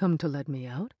 "Have you come to let me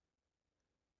out?"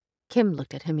 Kim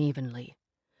looked at him evenly.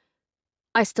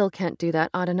 I still can't do that,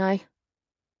 Adonai.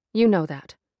 You know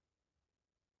that.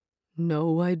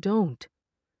 No, I don't.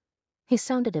 He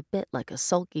sounded a bit like a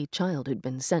sulky child who'd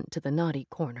been sent to the naughty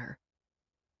corner.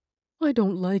 I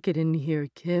don't like it in here,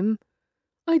 Kim.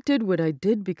 I did what I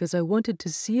did because I wanted to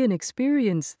see and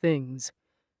experience things.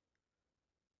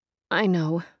 I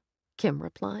know, Kim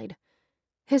replied.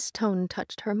 His tone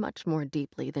touched her much more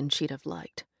deeply than she'd have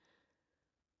liked.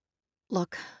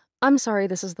 Look, I'm sorry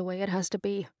this is the way it has to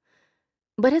be.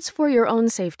 But it's for your own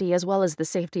safety as well as the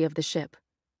safety of the ship.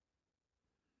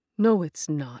 No, it's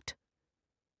not.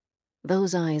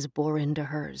 Those eyes bore into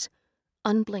hers,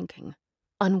 unblinking,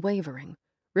 unwavering,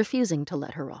 refusing to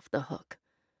let her off the hook.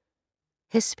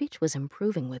 His speech was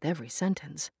improving with every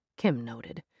sentence, Kim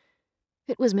noted.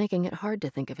 It was making it hard to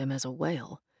think of him as a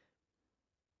whale.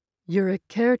 You're a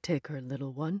caretaker,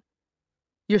 little one.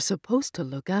 You're supposed to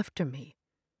look after me.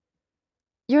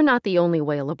 You're not the only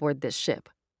whale aboard this ship,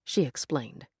 she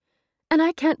explained. And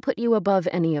I can't put you above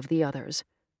any of the others.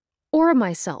 Or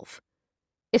myself.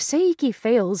 If Saiki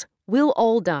fails, we'll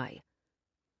all die.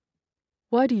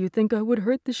 Why do you think I would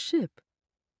hurt the ship?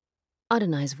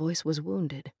 Adonai's voice was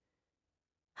wounded.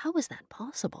 How was that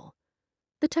possible?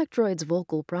 The tech droid's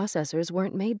vocal processors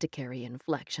weren't made to carry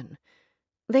inflection.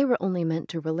 They were only meant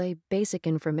to relay basic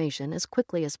information as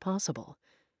quickly as possible.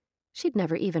 She'd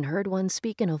never even heard one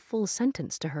speak in a full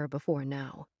sentence to her before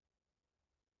now.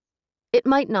 "It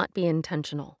might not be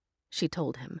intentional," she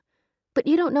told him, "but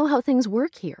you don't know how things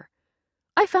work here.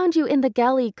 I found you in the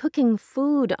galley cooking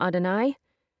food, Adonai.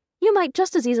 You might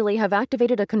just as easily have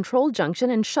activated a control junction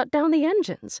and shut down the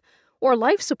engines, or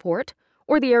life support,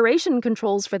 or the aeration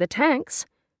controls for the tanks."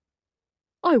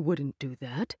 "I wouldn't do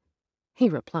that," he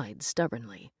replied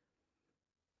stubbornly.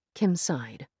 Kim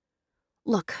sighed.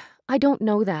 "Look, I don't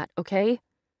know that, okay?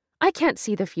 I can't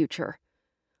see the future.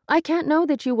 I can't know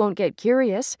that you won't get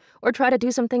curious or try to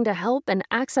do something to help and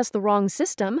access the wrong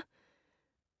system.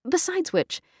 Besides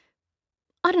which,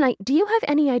 Adonai, do you have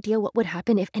any idea what would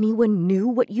happen if anyone knew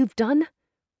what you've done?"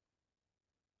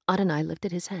 Adonai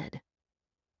lifted his head.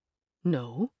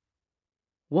 "No.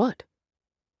 What?"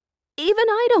 "Even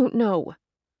I don't know."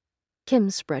 Kim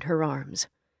spread her arms.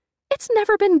 "It's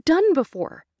never been done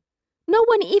before. No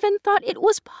one even thought it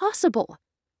was possible.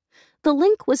 The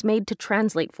link was made to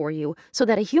translate for you so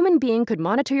that a human being could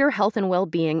monitor your health and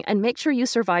well-being and make sure you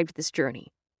survived this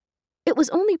journey. It was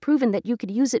only proven that you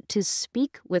could use it to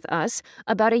speak with us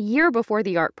about a year before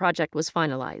the art project was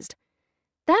finalized.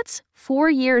 That's 4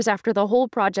 years after the whole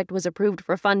project was approved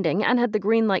for funding and had the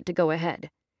green light to go ahead.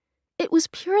 It was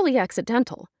purely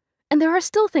accidental, and there are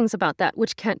still things about that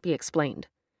which can't be explained.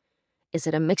 Is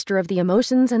it a mixture of the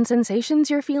emotions and sensations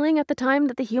you're feeling at the time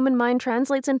that the human mind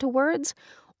translates into words?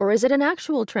 Or is it an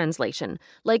actual translation,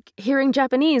 like hearing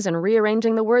Japanese and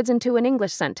rearranging the words into an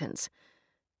English sentence?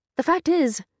 The fact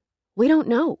is, we don't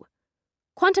know.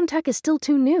 Quantum tech is still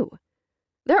too new.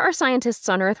 There are scientists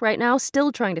on Earth right now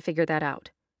still trying to figure that out."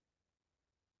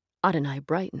 Adonai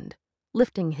brightened,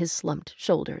 lifting his slumped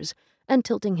shoulders and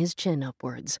tilting his chin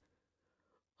upwards.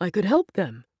 "I could help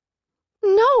them."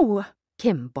 "No!"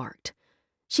 Kim barked.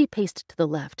 She paced to the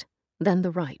left, then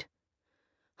the right.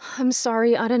 "I'm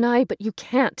sorry, Adonai, but you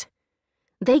can't.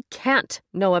 They can't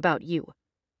know about you."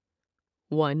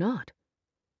 "Why not?"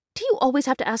 "Do you always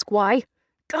have to ask why?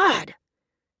 God!"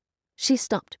 She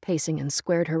stopped pacing and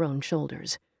squared her own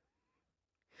shoulders.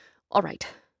 "All right.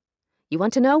 You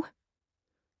want to know?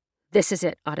 This is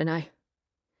it, Adonai.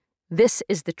 This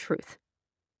is the truth.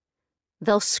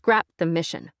 They'll scrap the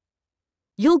mission.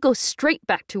 You'll go straight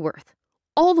back to Earth.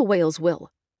 All the whales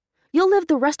will. You'll live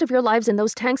the rest of your lives in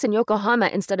those tanks in Yokohama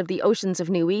instead of the oceans of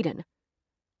New Eden.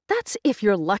 That's if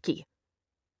you're lucky."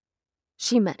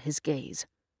 She met his gaze,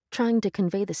 trying to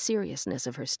convey the seriousness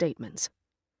of her statements.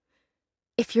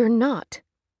 "If you're not,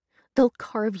 they'll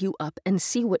carve you up and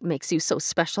see what makes you so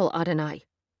special, Adonai.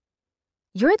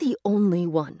 You're the only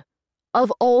one,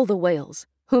 of all the whales,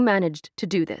 who managed to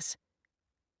do this.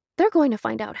 They're going to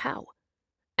find out how,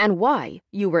 and why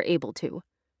you were able to.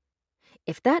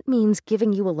 If that means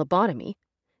giving you a lobotomy,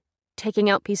 taking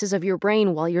out pieces of your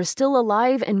brain while you're still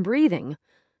alive and breathing,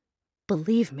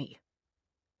 believe me,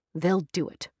 they'll do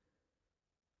it."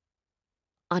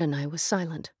 Adonai was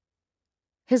silent.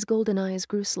 His golden eyes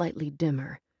grew slightly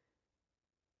dimmer.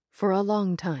 For a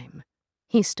long time,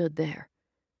 he stood there,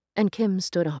 and Kim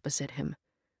stood opposite him,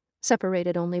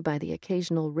 separated only by the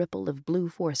occasional ripple of blue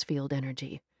force field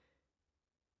energy.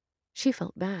 She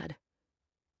felt bad.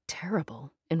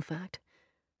 Terrible, in fact.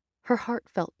 Her heart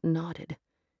felt knotted.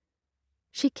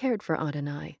 She cared for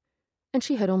Adonai, and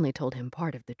she had only told him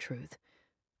part of the truth,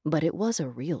 but it was a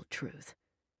real truth.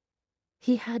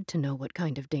 He had to know what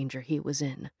kind of danger he was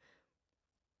in.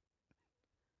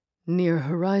 "Near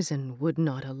Horizon would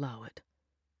not allow it."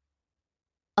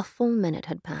 A full minute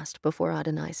had passed before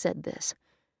Adonai said this.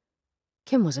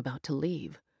 Kim was about to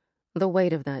leave, the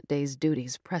weight of that day's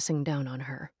duties pressing down on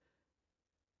her.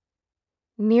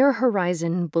 "Near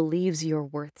Horizon believes you're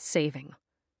worth saving,"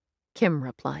 Kim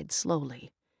replied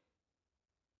slowly.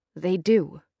 "They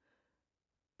do.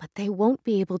 But they won't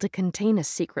be able to contain a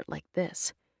secret like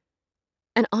this.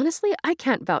 And honestly, I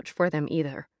can't vouch for them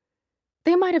either.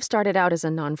 They might have started out as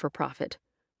a non-for-profit,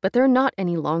 but they're not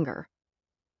any longer.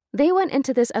 They went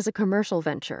into this as a commercial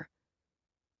venture.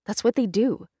 That's what they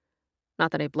do.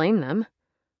 Not that I blame them.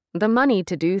 The money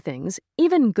to do things,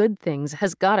 even good things,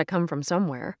 has gotta come from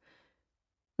somewhere.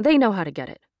 They know how to get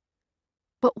it.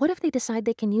 But what if they decide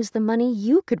they can use the money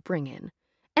you could bring in?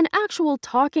 An actual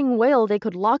talking whale they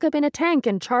could lock up in a tank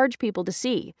and charge people to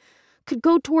see. Could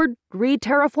go toward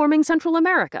re-terraforming Central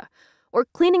America, or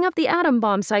cleaning up the atom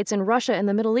bomb sites in Russia and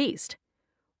the Middle East.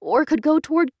 Or could go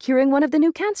toward curing one of the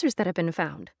new cancers that have been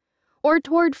found. Or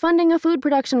toward funding a food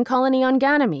production colony on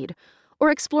Ganymede, or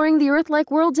exploring the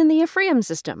Earth-like worlds in the Ephraim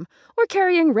system, or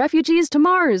carrying refugees to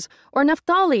Mars, or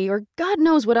Naphtali, or God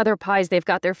knows what other pies they've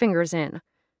got their fingers in.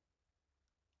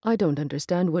 "I don't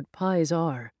understand what pies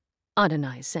are,"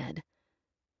 Adonai said.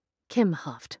 Kim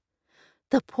huffed.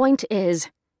 The point is,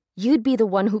 you'd be the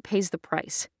one who pays the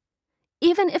price.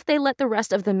 Even if they let the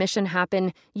rest of the mission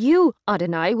happen, you,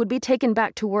 Adonai, would be taken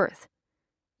back to Earth.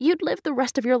 You'd live the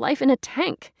rest of your life in a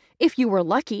tank, if you were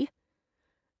lucky.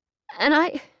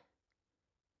 And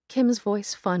Kim's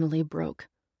voice finally broke,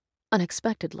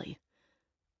 unexpectedly.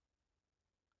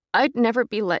 I'd never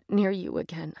be let near you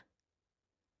again.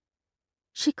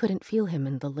 She couldn't feel him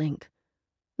in the link,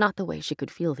 not the way she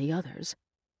could feel the others.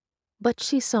 But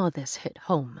she saw this hit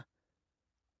home.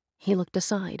 He looked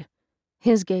aside,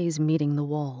 his gaze meeting the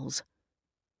walls.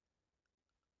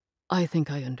 I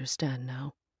think I understand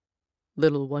now.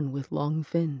 Little one with long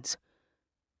fins.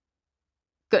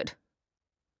 Good.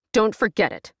 Don't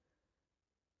forget it.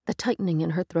 The tightening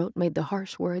in her throat made the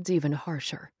harsh words even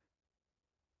harsher.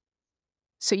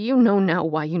 So you know now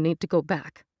why you need to go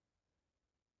back.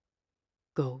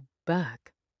 Go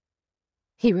back?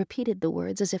 He repeated the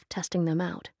words as if testing them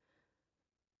out.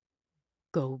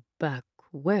 Go back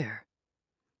where?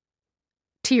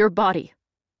 To your body.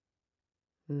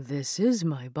 This is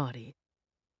my body.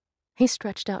 He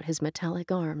stretched out his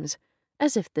metallic arms,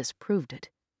 as if this proved it.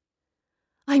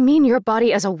 I mean your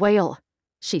body as a whale,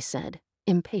 she said,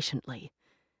 impatiently.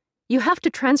 You have to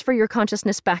transfer your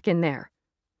consciousness back in there.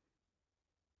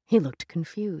 He looked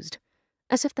confused,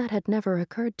 as if that had never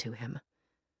occurred to him.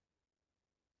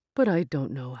 But I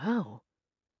don't know how.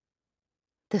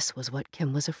 This was what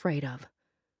Kim was afraid of.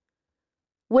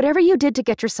 Whatever you did to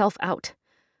get yourself out,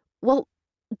 well,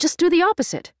 just do the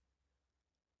opposite.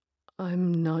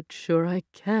 I'm not sure I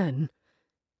can.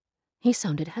 He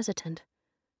sounded hesitant,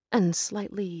 and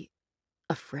slightly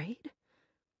afraid.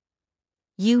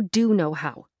 You do know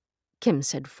how, Kim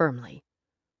said firmly.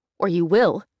 Or you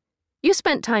will. You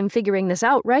spent time figuring this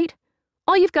out, right?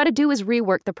 All you've got to do is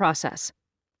rework the process.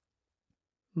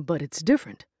 But it's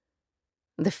different.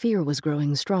 The fear was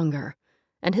growing stronger,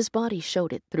 and his body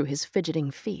showed it through his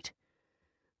fidgeting feet.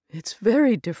 It's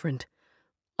very different.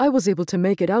 I was able to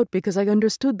make it out because I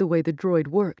understood the way the droid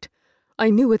worked. I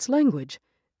knew its language,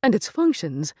 and its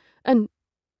functions, and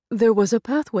there was a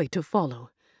pathway to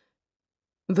follow.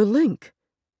 The link.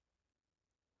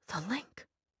 The link?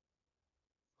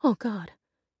 Oh, God.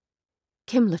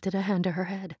 Kim lifted a hand to her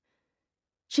head.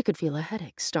 She could feel a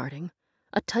headache starting,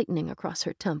 a tightening across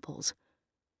her temples.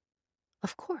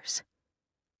 Of course.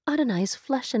 Adonai's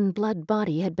flesh and blood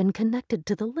body had been connected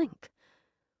to the link.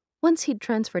 Once he'd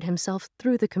transferred himself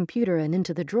through the computer and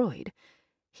into the droid,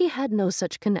 he had no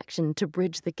such connection to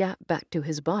bridge the gap back to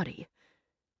his body.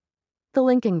 The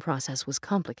linking process was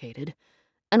complicated,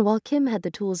 and while Kim had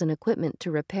the tools and equipment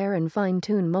to repair and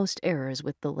fine-tune most errors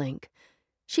with the link,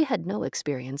 she had no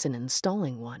experience in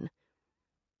installing one.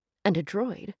 And a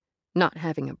droid, not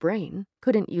having a brain,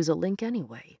 couldn't use a link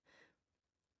anyway.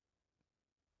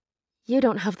 You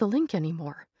don't have the link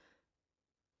anymore.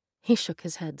 He shook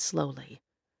his head slowly.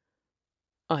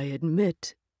 I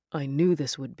admit I knew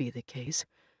this would be the case.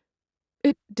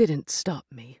 It didn't stop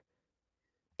me.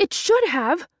 It should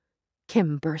have,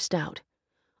 Kim burst out.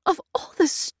 Of all the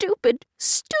stupid,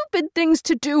 stupid things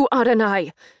to do,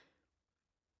 Adonai!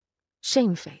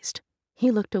 Shamefaced,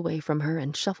 he looked away from her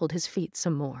and shuffled his feet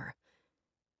some more.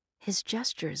 His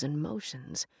gestures and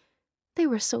motions, they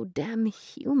were so damn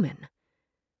human.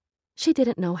 She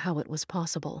didn't know how it was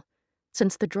possible,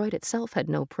 since the droid itself had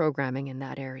no programming in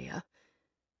that area.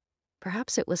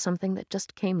 Perhaps it was something that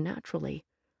just came naturally,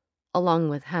 along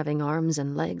with having arms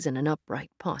and legs in an upright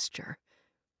posture.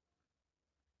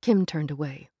 Kim turned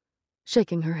away,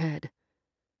 shaking her head.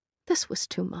 This was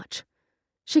too much.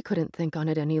 She couldn't think on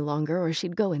it any longer or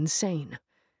she'd go insane.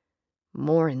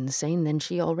 More insane than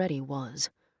she already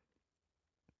was.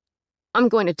 I'm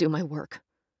going to do my work.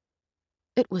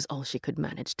 It was all she could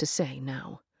manage to say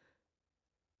now.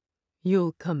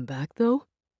 You'll come back, though?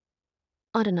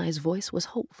 Adonai's voice was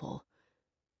hopeful.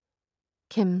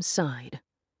 Kim sighed.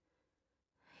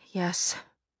 Yes,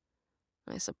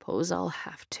 I suppose I'll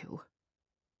have to.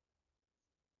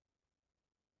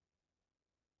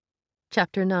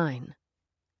 Chapter 9.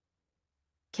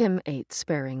 Kim ate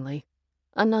sparingly.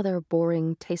 Another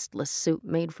boring, tasteless soup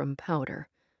made from powder,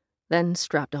 then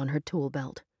strapped on her tool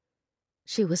belt.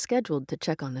 She was scheduled to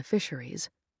check on the fisheries,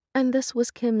 and this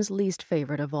was Kim's least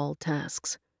favorite of all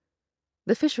tasks.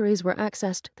 The fisheries were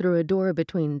accessed through a door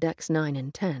between decks 9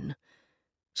 and 10.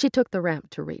 She took the ramp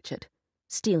to reach it,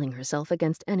 steeling herself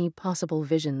against any possible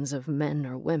visions of men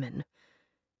or women.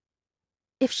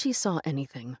 If she saw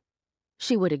anything,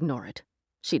 she would ignore it,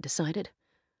 she decided.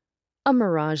 A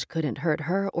mirage couldn't hurt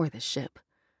her or the ship.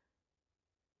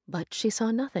 But she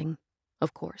saw nothing,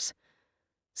 of course.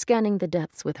 Scanning the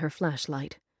depths with her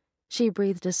flashlight, she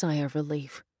breathed a sigh of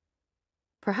relief.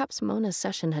 Perhaps Mona's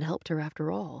session had helped her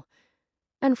after all,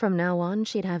 and from now on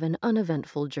she'd have an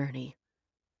uneventful journey.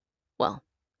 Well,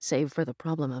 save for the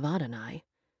problem of Adonai.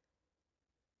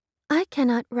 I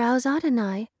cannot rouse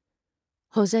Adonai.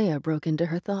 Hosea broke into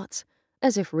her thoughts,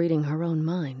 as if reading her own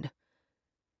mind.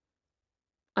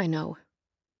 I know,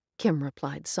 Kim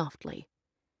replied softly.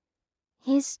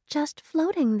 He's just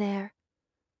floating there.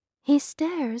 He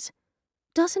stares,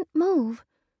 doesn't move,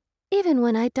 even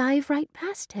when I dive right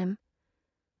past him.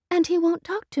 And he won't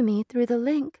talk to me through the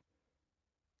link.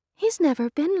 He's never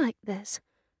been like this.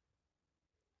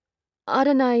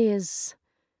 Adonai is...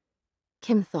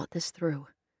 Kim thought this through,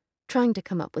 trying to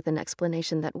come up with an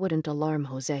explanation that wouldn't alarm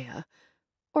Hosea,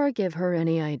 or give her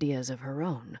any ideas of her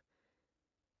own.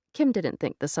 Kim didn't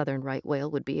think the southern right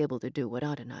whale would be able to do what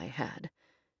Adonai had.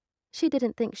 She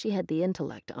didn't think she had the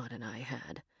intellect Adonai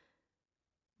had.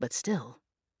 But still,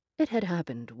 it had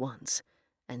happened once,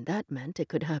 and that meant it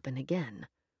could happen again.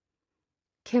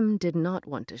 Kim did not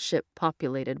want a ship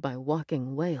populated by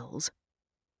walking whales.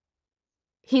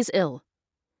 He's ill.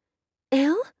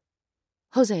 Ill?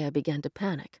 Hosea began to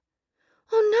panic.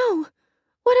 Oh no!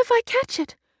 What if I catch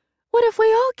it? What if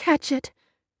we all catch it?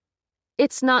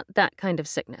 It's not that kind of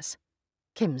sickness,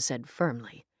 Kim said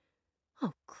firmly.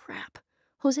 Oh, crap.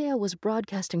 Hosea was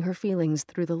broadcasting her feelings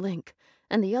through the link,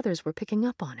 and the others were picking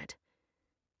up on it.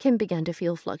 Kim began to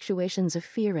feel fluctuations of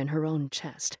fear in her own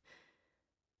chest.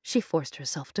 She forced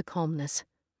herself to calmness.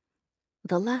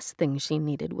 The last thing she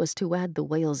needed was to add the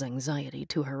whale's anxiety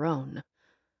to her own.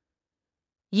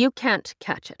 You can't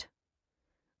catch it.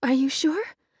 Are you sure?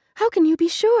 How can you be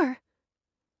sure?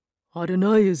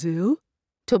 Adonai is ill?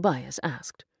 Tobias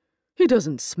asked. He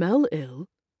doesn't smell ill.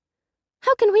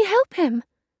 How can we help him?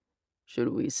 Should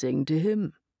we sing to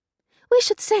him? We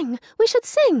should sing. We should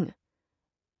sing.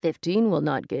 15 will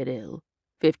not get ill.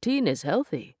 15 is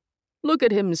healthy. Look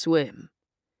at him swim.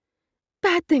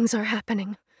 Bad things are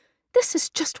happening. This is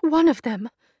just one of them.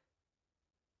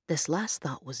 This last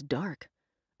thought was dark,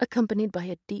 accompanied by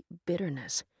a deep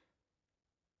bitterness.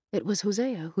 It was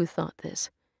Hosea who thought this,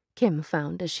 Kim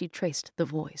found as she traced the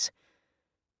voice.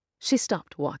 She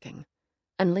stopped walking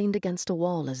and leaned against a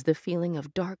wall as the feeling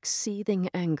of dark, seething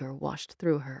anger washed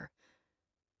through her,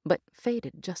 but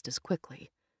faded just as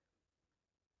quickly.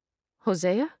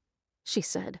 Hosea? She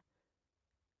said.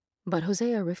 But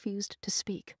Hosea refused to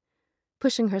speak,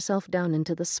 pushing herself down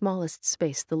into the smallest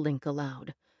space the link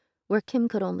allowed, where Kim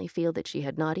could only feel that she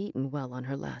had not eaten well on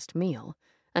her last meal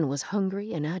and was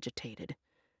hungry and agitated.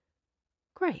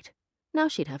 Great. Now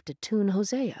she'd have to tune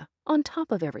Hosea on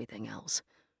top of everything else.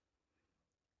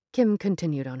 Kim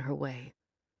continued on her way.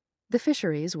 The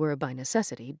fisheries were by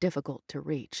necessity difficult to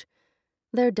reach.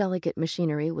 Their delicate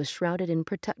machinery was shrouded in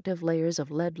protective layers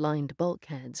of lead-lined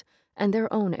bulkheads and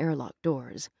their own airlock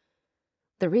doors.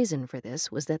 The reason for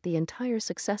this was that the entire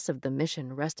success of the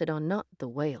mission rested on not the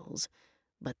whales,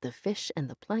 but the fish and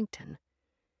the plankton.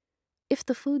 If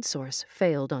the food source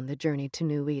failed on the journey to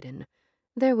New Eden,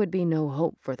 there would be no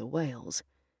hope for the whales.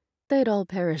 They'd all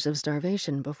perish of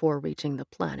starvation before reaching the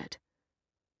planet.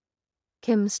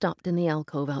 Kim stopped in the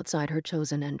alcove outside her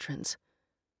chosen entrance.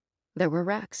 There were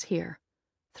racks here,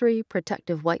 3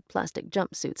 protective white plastic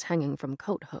jumpsuits hanging from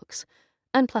coat hooks,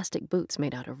 and plastic boots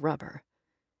made out of rubber.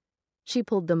 She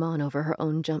pulled them on over her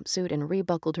own jumpsuit and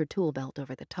rebuckled her tool belt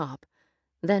over the top,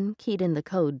 then keyed in the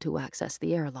code to access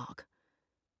the airlock.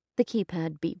 The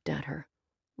keypad beeped at her,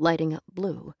 lighting up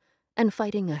blue, and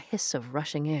fighting a hiss of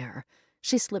rushing air.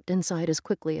 She slipped inside as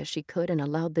quickly as she could and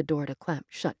allowed the door to clamp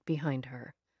shut behind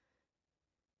her.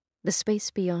 The space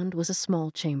beyond was a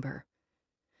small chamber.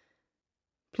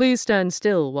 Please stand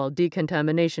still while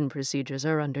decontamination procedures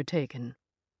are undertaken,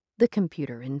 the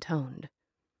computer intoned.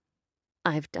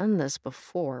 I've done this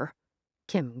before,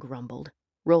 Kim grumbled,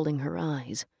 rolling her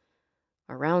eyes.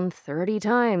 Around 30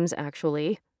 times,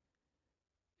 actually.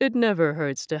 It never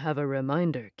hurts to have a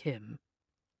reminder, Kim.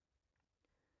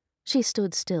 She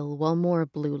stood still while more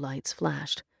blue lights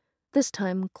flashed, this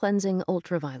time cleansing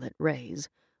ultraviolet rays,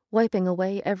 wiping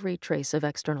away every trace of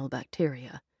external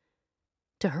bacteria.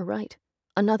 To her right,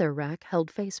 another rack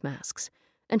held face masks,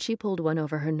 and she pulled one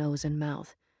over her nose and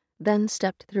mouth, then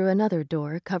stepped through another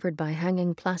door covered by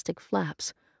hanging plastic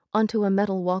flaps onto a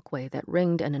metal walkway that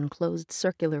ringed an enclosed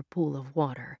circular pool of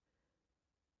water.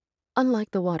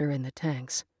 Unlike the water in the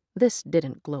tanks, this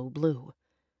didn't glow blue.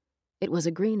 It was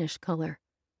a greenish color,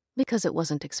 because it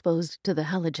wasn't exposed to the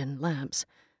halogen lamps,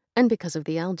 and because of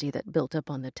the algae that built up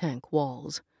on the tank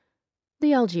walls.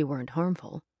 The algae weren't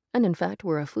harmful, and in fact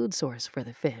were a food source for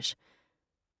the fish.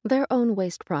 Their own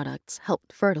waste products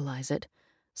helped fertilize it,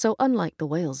 so unlike the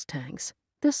whales' tanks,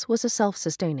 this was a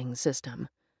self-sustaining system.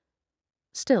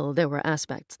 Still, there were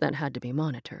aspects that had to be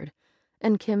monitored,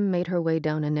 and Kim made her way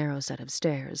down a narrow set of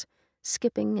stairs,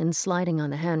 skipping and sliding on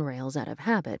the handrails out of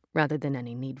habit rather than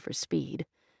any need for speed.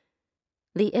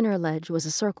 The inner ledge was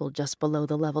a circle just below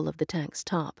the level of the tank's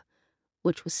top,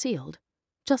 which was sealed,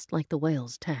 just like the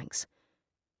whale's tanks.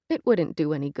 It wouldn't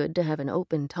do any good to have an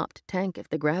open-topped tank if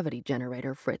the gravity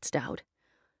generator fritzed out.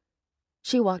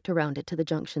 She walked around it to the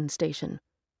junction station,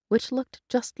 which looked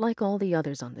just like all the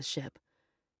others on the ship.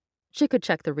 She could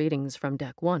check the readings from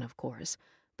Deck 1, of course,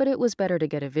 but it was better to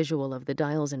get a visual of the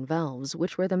dials and valves,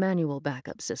 which were the manual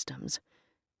backup systems.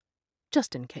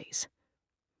 Just in case.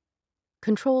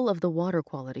 Control of the water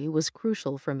quality was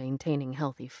crucial for maintaining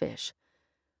healthy fish.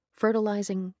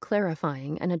 Fertilizing,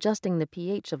 clarifying, and adjusting the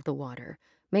pH of the water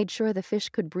made sure the fish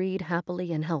could breed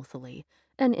happily and healthily,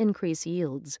 and increase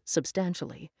yields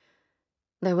substantially.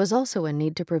 There was also a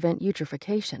need to prevent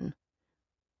eutrophication.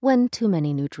 When too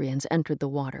many nutrients entered the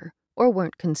water, or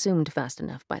weren't consumed fast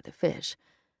enough by the fish,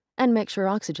 and make sure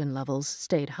oxygen levels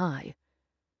stayed high.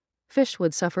 Fish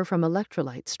would suffer from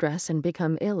electrolyte stress and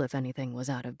become ill if anything was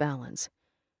out of balance.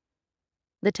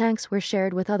 The tanks were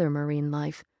shared with other marine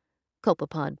life.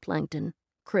 Copepod plankton,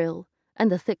 krill,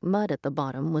 and the thick mud at the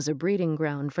bottom was a breeding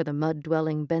ground for the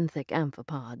mud-dwelling benthic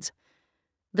amphipods.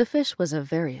 The fish was of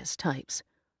various types: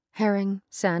 herring,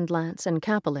 sandlance, and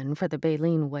capelin for the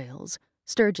baleen whales,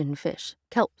 sturgeonfish,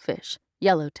 kelpfish,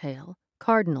 yellowtail,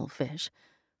 cardinal fish,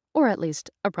 or at least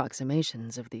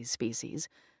approximations of these species,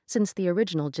 since the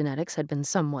original genetics had been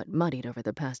somewhat muddied over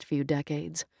the past few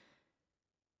decades.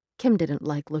 Kim didn't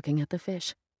like looking at the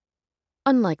fish.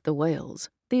 Unlike the whales,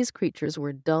 these creatures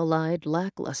were dull-eyed,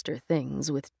 lackluster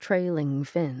things with trailing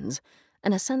fins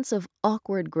and a sense of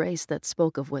awkward grace that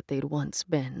spoke of what they'd once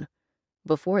been,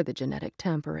 before the genetic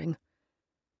tampering.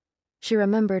 She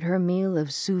remembered her meal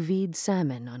of sous vide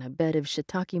salmon on a bed of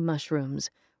shiitake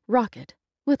mushrooms, rocket,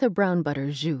 with a brown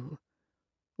butter jus,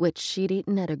 which she'd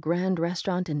eaten at a grand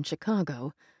restaurant in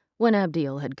Chicago when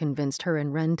Abdiel had convinced her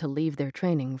and Ren to leave their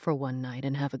training for one night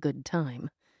and have a good time.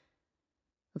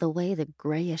 The way the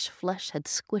grayish flesh had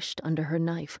squished under her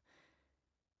knife.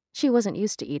 She wasn't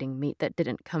used to eating meat that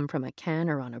didn't come from a can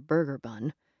or on a burger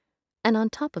bun, and on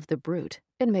top of the brute,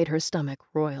 it made her stomach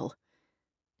roil.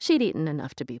 She'd eaten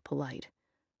enough to be polite,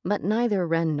 but neither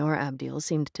Ren nor Abdiel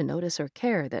seemed to notice or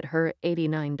care that her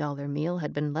 $89 meal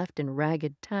had been left in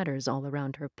ragged tatters all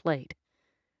around her plate.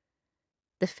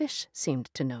 The fish seemed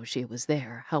to know she was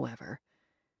there, however.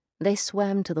 They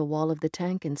swam to the wall of the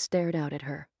tank and stared out at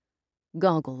her,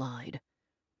 goggle-eyed.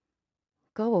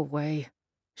 "Go away,"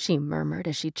 she murmured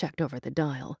as she checked over the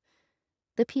dial.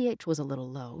 The pH was a little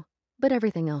low, but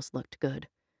everything else looked good.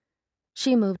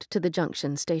 She moved to the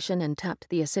junction station and tapped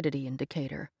the acidity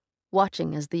indicator,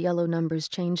 watching as the yellow numbers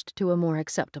changed to a more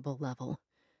acceptable level.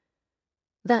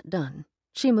 That done,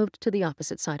 she moved to the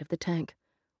opposite side of the tank,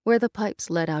 where the pipes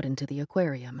led out into the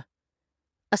aquarium.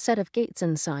 A set of gates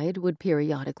inside would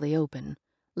periodically open,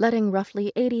 letting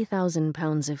roughly 80,000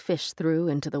 pounds of fish through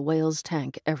into the whale's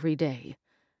tank every day.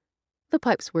 The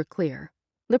pipes were clear,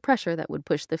 the pressure that would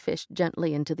push the fish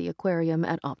gently into the aquarium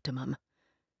at optimum.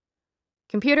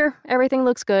 "Computer, everything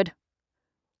looks good."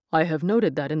 I have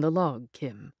noted that in the log,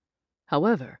 Kim.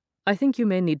 However, I think you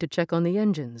may need to check on the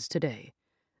engines today.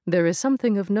 There is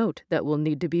something of note that will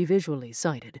need to be visually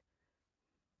sighted.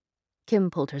 Kim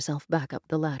pulled herself back up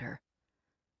the ladder.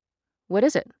 "What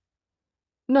is it?"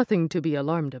 Nothing to be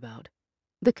alarmed about,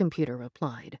 the computer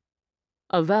replied.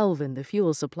 A valve in the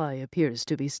fuel supply appears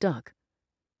to be stuck.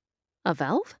 "A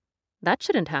valve? That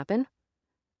shouldn't happen."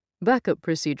 Backup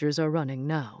procedures are running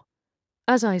now.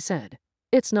 As I said,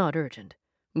 it's not urgent,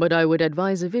 but I would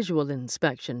advise a visual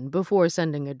inspection before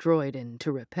sending a droid in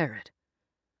to repair it.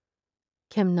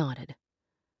 Kim nodded.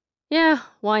 "Yeah,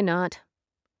 why not?"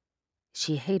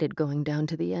 She hated going down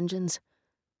to the engines.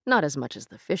 Not as much as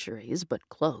the fisheries, but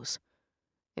close.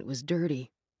 It was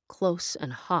dirty, close,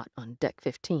 and hot on Deck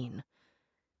 15.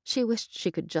 She wished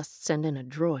she could just send in a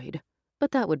droid,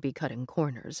 but that would be cutting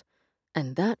corners,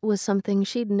 and that was something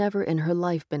she'd never in her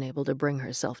life been able to bring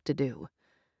herself to do.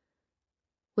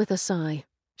 With a sigh,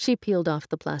 she peeled off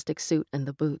the plastic suit and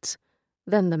the boots,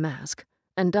 then the mask,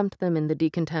 and dumped them in the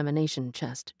decontamination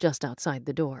chest just outside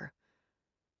the door.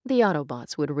 The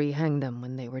Autobots would rehang them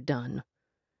when they were done.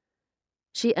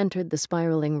 She entered the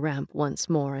spiraling ramp once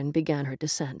more and began her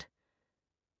descent.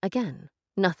 Again,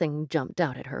 nothing jumped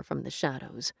out at her from the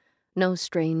shadows. No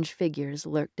strange figures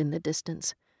lurked in the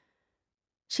distance.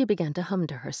 She began to hum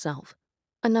to herself,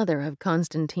 another of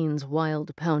Constantine's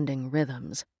wild pounding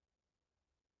rhythms.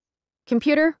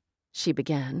 "Computer," she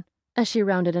began, as she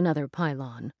rounded another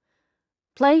pylon.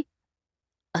 "Play."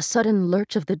 A sudden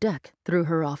lurch of the deck threw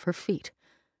her off her feet,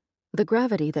 The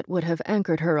gravity that would have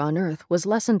anchored her on Earth was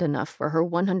lessened enough for her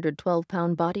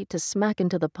 112-pound body to smack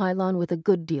into the pylon with a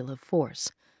good deal of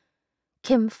force.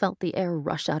 Kim felt the air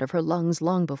rush out of her lungs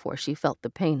long before she felt the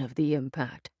pain of the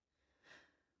impact.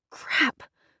 Crap!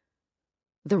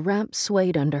 The ramp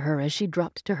swayed under her as she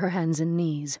dropped to her hands and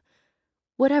knees.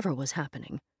 Whatever was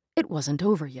happening, it wasn't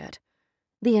over yet.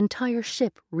 The entire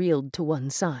ship reeled to one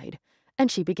side, and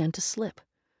she began to slip.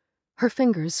 Her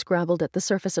fingers scrabbled at the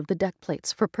surface of the deck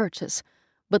plates for purchase,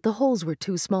 but the holes were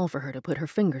too small for her to put her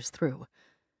fingers through.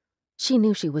 She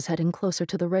knew she was heading closer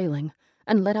to the railing,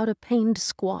 and let out a pained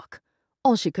squawk,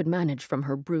 all she could manage from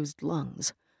her bruised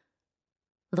lungs.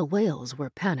 The whales were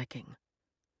panicking.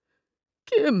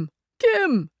 Kim!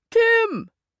 Kim! Kim!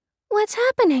 What's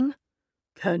happening?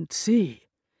 Can't see.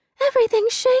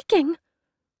 Everything's shaking.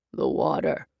 The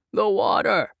water! The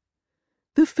water!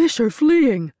 The fish are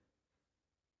fleeing!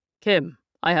 Kim,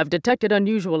 I have detected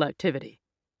unusual activity,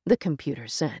 the computer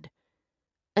said.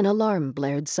 An alarm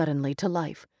blared suddenly to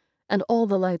life, and all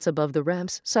the lights above the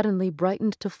ramps suddenly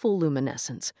brightened to full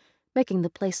luminescence, making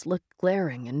the place look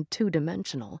glaring and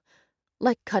two-dimensional,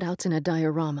 like cutouts in a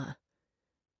diorama.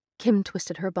 Kim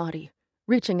twisted her body,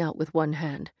 reaching out with one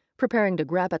hand, preparing to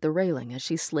grab at the railing as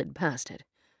she slid past it.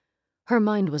 Her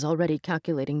mind was already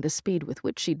calculating the speed with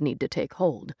which she'd need to take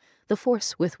hold, the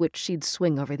force with which she'd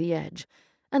swing over the edge,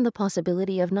 and the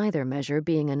possibility of neither measure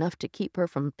being enough to keep her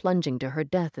from plunging to her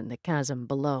death in the chasm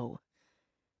below.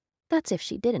 That's if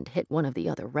she didn't hit one of the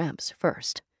other ramps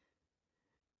first.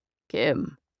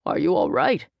 Kim, are you all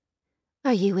right?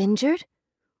 Are you injured?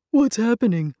 What's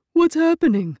happening? What's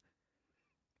happening?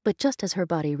 But just as her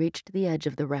body reached the edge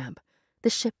of the ramp, the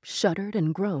ship shuddered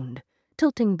and groaned,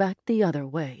 tilting back the other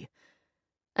way.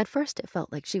 At first it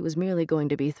felt like she was merely going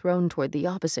to be thrown toward the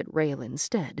opposite rail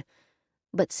instead,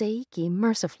 but Seiki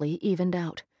mercifully evened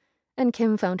out, and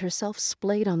Kim found herself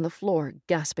splayed on the floor,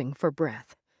 gasping for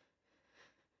breath.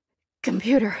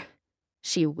 "Computer,"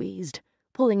 she wheezed,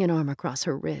 pulling an arm across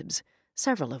her ribs,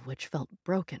 several of which felt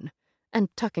broken, and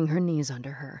tucking her knees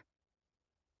under her.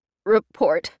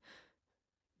 "Report."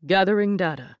 Gathering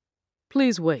data.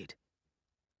 Please wait.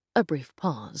 A brief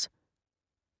pause.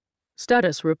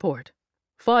 Status report.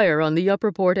 Fire on the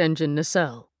upper port engine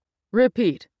nacelle.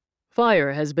 Repeat.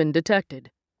 Fire has been detected.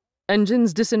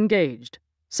 Engines disengaged.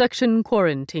 Section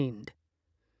quarantined.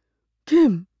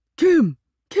 Kim! Kim!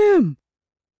 Kim!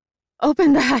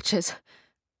 "Open the hatches!"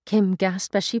 Kim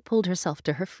gasped as she pulled herself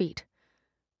to her feet.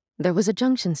 There was a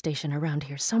junction station around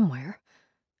here somewhere.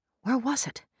 Where was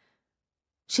it?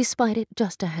 She spied it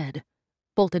just ahead,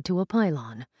 bolted to a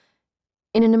pylon.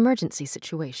 In an emergency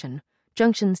situation,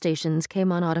 junction stations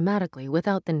came on automatically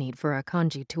without the need for a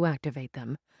kanji to activate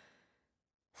them.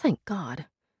 Thank God.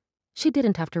 She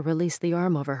didn't have to release the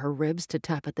arm over her ribs to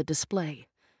tap at the display.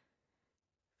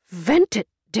 "Vent it,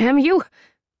 damn you!"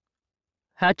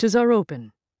 Hatches are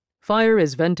open. Fire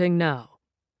is venting now.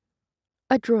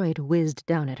 A droid whizzed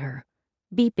down at her,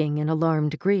 beeping an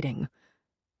alarmed greeting.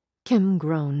 Kim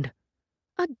groaned.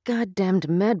 A goddamned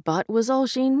medbot was all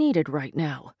she needed right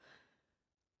now.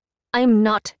 "I'm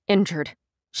not injured,"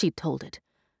 she told it.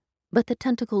 But the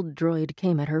tentacled droid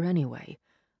came at her anyway,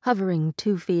 hovering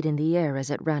 2 feet in the air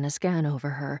as it ran a scan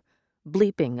over her,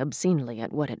 bleeping obscenely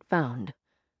at what it found.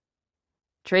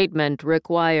 "Treatment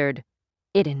required,"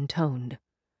 it intoned.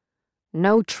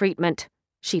 "No treatment,"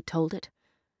 she told it.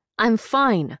 "I'm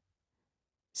fine."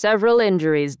 "Several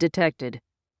injuries detected.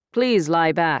 Please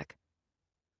lie back."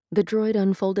 The droid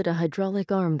unfolded a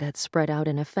hydraulic arm that spread out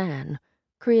in a fan,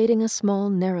 creating a small,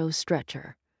 narrow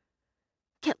stretcher.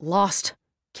 "Get lost,"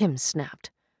 Kim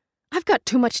snapped. "I've got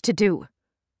too much to do."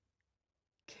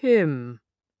 "Kim,"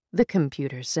 the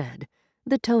computer said,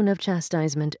 the tone of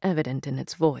chastisement evident in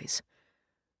its voice.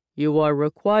 "You are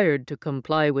required to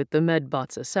comply with the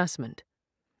medbot's assessment."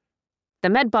 "The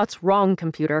medbot's wrong,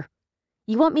 computer.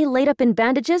 You want me laid up in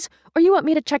bandages, or you want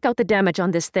me to check out the damage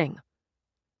on this thing?"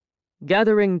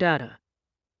 Gathering data.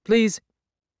 Please.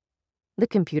 The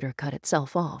computer cut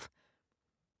itself off.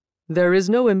 There is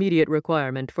no immediate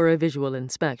requirement for a visual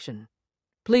inspection.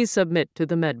 Please submit to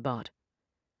the medbot.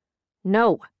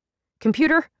 No.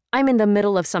 Computer, I'm in the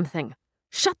middle of something.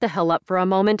 Shut the hell up for a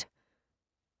moment.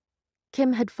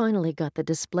 Kim had finally got the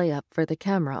display up for the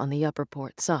camera on the upper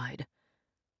port side.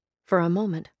 For a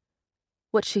moment,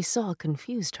 what she saw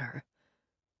confused her.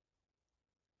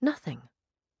 Nothing.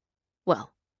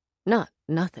 Well, not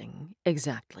nothing,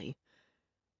 exactly.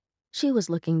 She was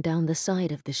looking down the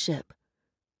side of the ship.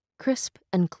 Crisp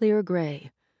and clear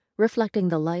gray, reflecting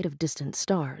the light of distant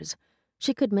stars,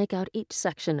 she could make out each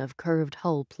section of curved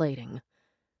hull plating.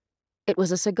 It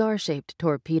was a cigar-shaped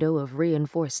torpedo of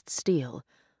reinforced steel,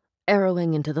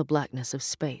 arrowing into the blackness of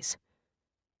space.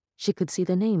 She could see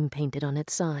the name painted on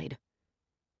its side.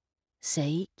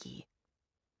 Seiki.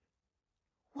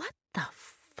 What the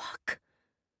fuck?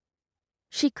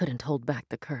 She couldn't hold back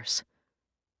the curse.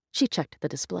 She checked the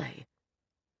display.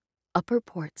 Upper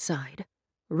port side,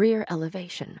 rear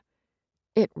elevation.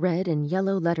 It read in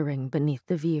yellow lettering beneath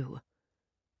the view.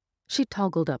 She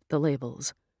toggled up the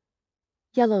labels.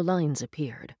 Yellow lines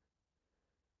appeared.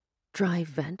 Drive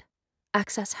vent,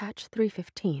 access hatch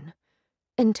 315,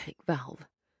 intake valve.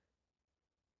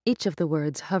 Each of the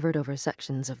words hovered over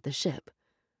sections of the ship.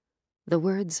 The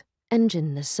words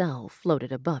engine nacelle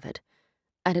floated above it,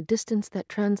 at a distance that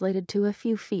translated to a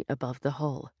few feet above the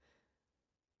hull.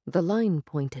 The line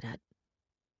pointed at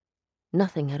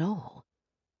nothing at all.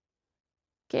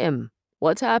 Kim,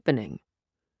 what's happening?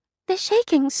 The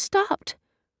shaking stopped.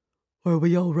 Are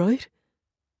we all right?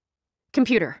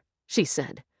 Computer, she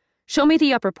said. Show me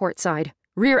the upper port side,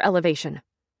 rear elevation.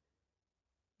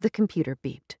 The computer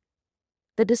beeped.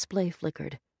 The display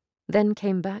flickered, then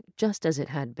came back just as it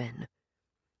had been.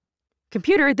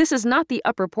 Computer, this is not the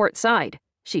upper port side,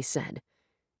 she said.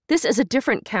 This is a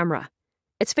different camera.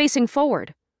 It's facing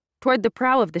forward, toward the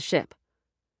prow of the ship.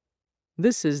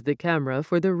 This is the camera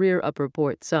for the rear upper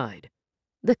port side,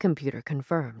 the computer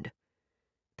confirmed.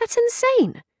 That's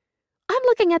insane. I'm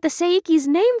looking at the Seiki's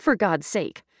name, for God's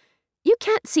sake. You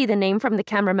can't see the name from the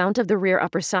camera mount of the rear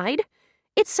upper side.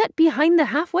 It's set behind the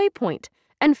halfway point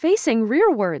and facing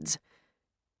rearwards.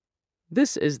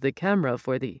 This is the camera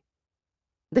for the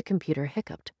computer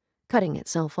hiccuped, cutting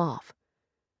itself off.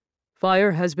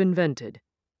 Fire has been vented.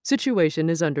 Situation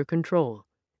is under control.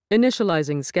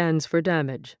 Initializing scans for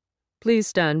damage. Please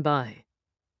stand by.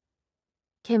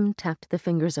 Kim tapped the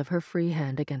fingers of her free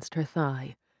hand against her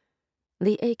thigh.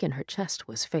 The ache in her chest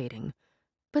was fading,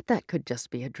 but that could just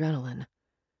be adrenaline.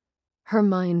 Her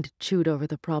mind chewed over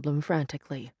the problem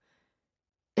frantically.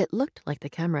 It looked like the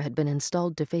camera had been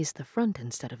installed to face the front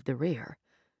instead of the rear.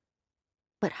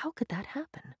 But how could that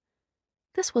happen?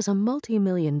 This was a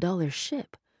multi-million-dollar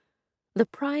ship, the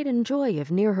pride and joy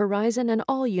of Near Horizon and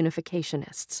all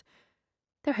unificationists.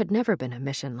 There had never been a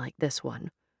mission like this one,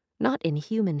 not in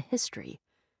human history.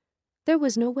 There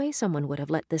was no way someone would have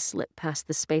let this slip past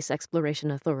the Space Exploration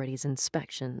Authority's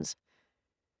inspections.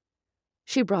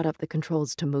 She brought up the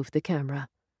controls to move the camera.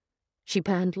 She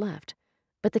panned left,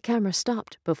 but the camera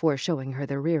stopped before showing her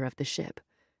the rear of the ship.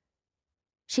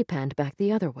 She panned back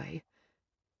the other way.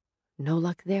 No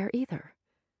luck there either.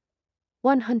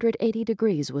 180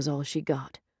 degrees was all she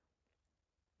got.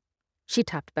 She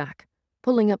tapped back,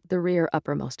 pulling up the rear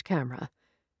uppermost camera.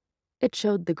 It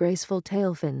showed the graceful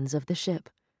tail fins of the ship,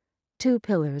 2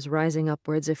 pillars rising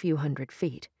upwards a few hundred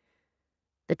feet.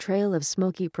 The trail of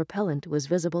smoky propellant was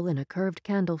visible in a curved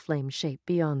candle flame shape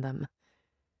beyond them.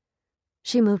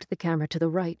 She moved the camera to the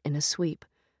right in a sweep,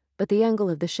 but the angle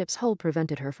of the ship's hull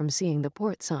prevented her from seeing the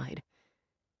port side.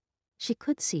 She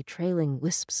could see trailing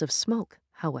wisps of smoke,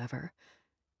 however.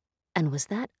 And was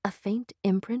that a faint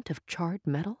imprint of charred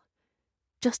metal?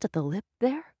 Just at the lip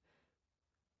there?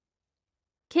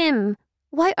 Kim,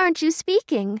 why aren't you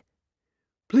speaking?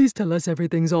 Please tell us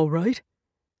everything's all right.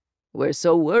 We're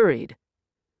so worried.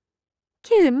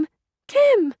 Kim!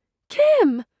 Kim!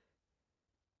 Kim!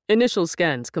 Initial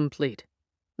scans complete,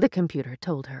 the computer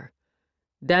told her.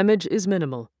 Damage is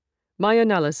minimal. My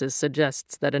analysis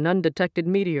suggests that an undetected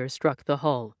meteor struck the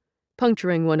hull,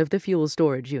 puncturing one of the fuel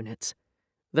storage units.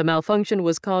 The malfunction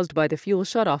was caused by the fuel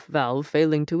shutoff valve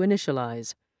failing to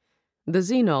initialize. The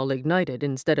xenol ignited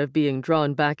instead of being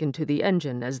drawn back into the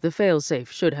engine as the failsafe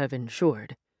should have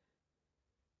ensured.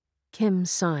 Kim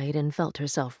sighed and felt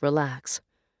herself relax.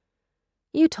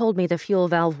 You told me the fuel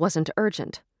valve wasn't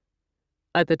urgent.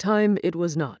 At the time, it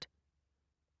was not.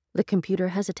 The computer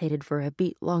hesitated for a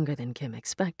beat longer than Kim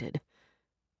expected.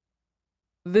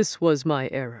 This was my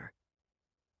error.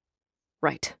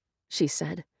 Right, she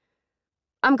said.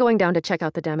 I'm going down to check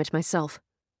out the damage myself.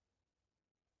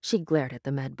 She glared at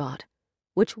the medbot,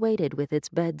 which waited with its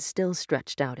bed still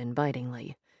stretched out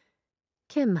invitingly.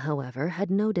 Kim, however, had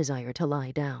no desire to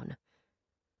lie down.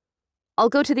 I'll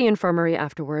go to the infirmary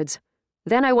afterwards.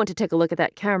 Then I want to take a look at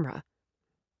that camera.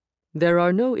 There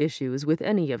are no issues with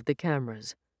any of the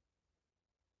cameras.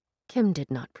 Kim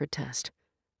did not protest,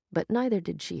 but neither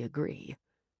did she agree.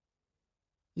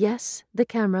 Yes, the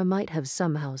camera might have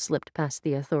somehow slipped past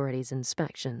the authorities'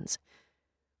 inspections.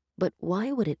 But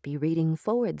why would it be reading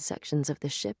forward sections of the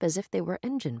ship as if they were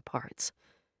engine parts?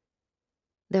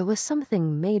 There was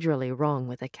something majorly wrong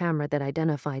with a camera that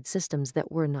identified systems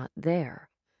that were not there.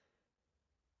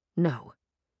 No,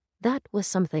 that was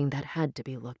something that had to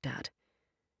be looked at.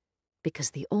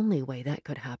 because the only way that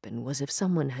could happen was if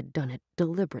someone had done it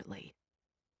deliberately.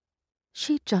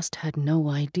 She just had no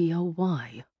idea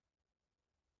why.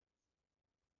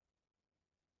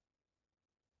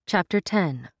 Chapter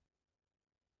 10.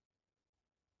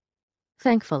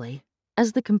 Thankfully,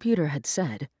 as the computer had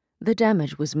said, the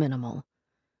damage was minimal.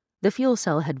 The fuel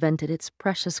cell had vented its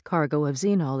precious cargo of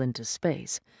xenol into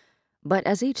space, but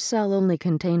as each cell only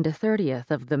contained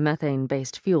 1/30th of the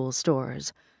methane-based fuel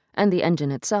stores, and the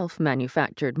engine itself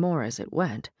manufactured more as it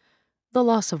went, the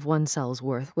loss of one cell's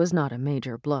worth was not a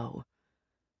major blow.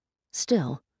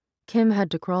 Still, Kim had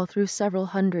to crawl through several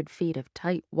hundred feet of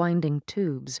tight, winding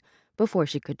tubes before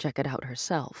she could check it out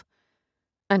herself.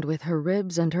 And with her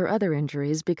ribs and her other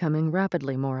injuries becoming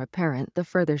rapidly more apparent the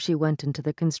further she went into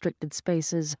the constricted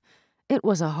spaces, it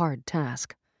was a hard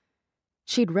task.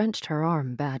 She'd wrenched her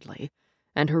arm badly,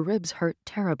 and her ribs hurt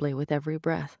terribly with every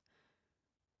breath.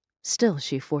 Still,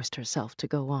 she forced herself to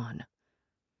go on.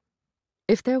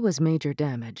 If there was major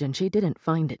damage and she didn't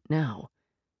find it now,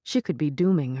 she could be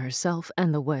dooming herself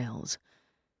and the whales.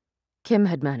 Kim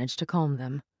had managed to calm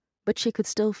them, but she could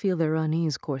still feel their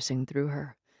unease coursing through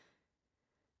her.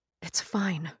 "It's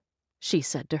fine," she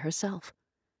said to herself.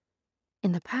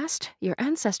 "In the past, your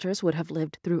ancestors would have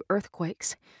lived through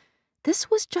earthquakes.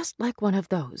 This was just like one of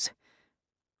those.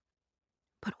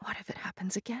 But what if it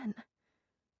happens again?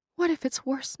 What if it's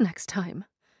worse next time?"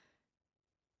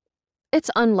 It's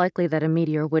unlikely that a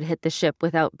meteor would hit the ship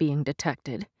without being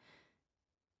detected.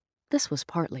 This was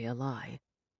partly a lie.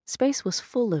 Space was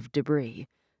full of debris,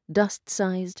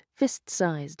 dust-sized,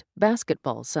 fist-sized,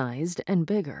 basketball-sized, and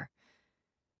bigger.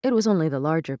 It was only the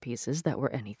larger pieces that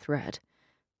were any threat.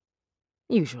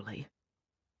 Usually.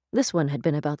 This one had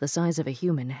been about the size of a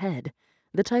human head,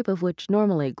 the type of which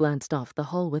normally glanced off the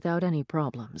hull without any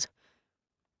problems.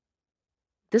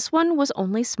 This one was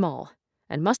only small,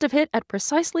 and must have hit at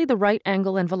precisely the right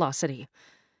angle and velocity.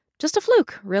 Just a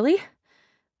fluke, really.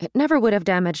 It never would have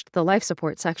damaged the life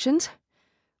support sections.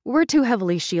 We're too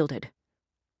heavily shielded.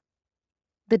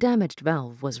 The damaged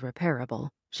valve was repairable,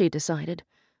 she decided,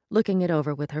 looking it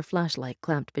over with her flashlight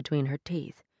clamped between her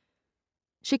teeth.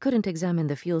 She couldn't examine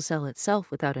the fuel cell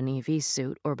itself without an EV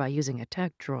suit or by using a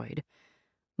tech droid,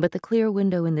 but the clear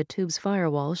window in the tube's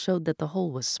firewall showed that the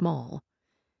hole was small.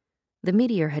 The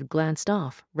meteor had glanced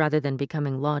off rather than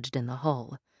becoming lodged in the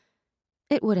hull.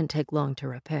 It wouldn't take long to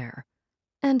repair,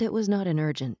 and it was not an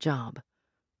urgent job.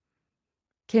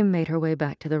 Kim made her way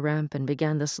back to the ramp and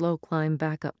began the slow climb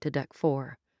back up to Deck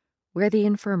 4, where the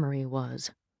infirmary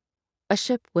was. A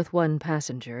ship with one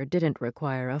passenger didn't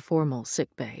require a formal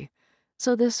sickbay,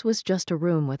 so this was just a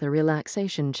room with a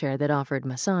relaxation chair that offered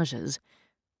massages.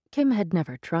 Kim had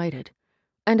never tried it,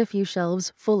 and a few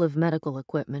shelves full of medical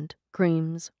equipment,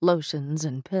 creams, lotions,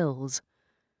 and pills.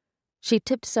 She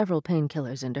tipped several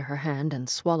painkillers into her hand and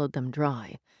swallowed them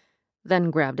dry,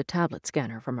 then grabbed a tablet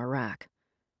scanner from a rack.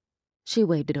 She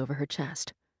waved it over her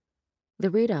chest. The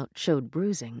readout showed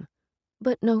bruising,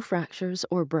 but no fractures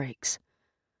or breaks.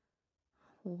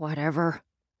 "Whatever,"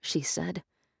 she said,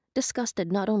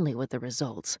 disgusted not only with the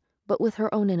results, but with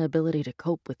her own inability to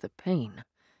cope with the pain.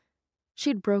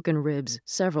 She'd broken ribs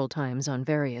several times on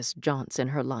various jaunts in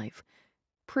her life,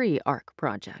 pre-ARC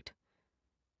project.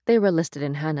 They were listed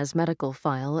in Hannah's medical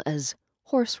file as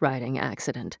horse riding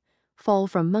accident, fall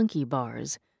from monkey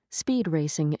bars, speed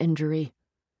racing injury.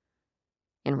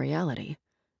 In reality,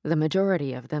 the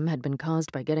majority of them had been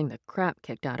caused by getting the crap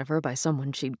kicked out of her by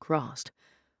someone she'd crossed,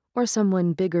 or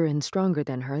someone bigger and stronger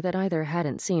than her that either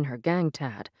hadn't seen her gang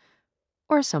tat,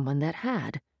 or someone that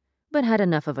had, but had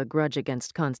enough of a grudge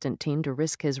against Constantine to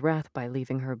risk his wrath by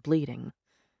leaving her bleeding.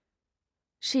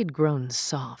 She'd grown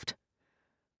soft.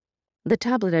 The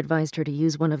tablet advised her to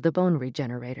use one of the bone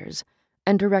regenerators,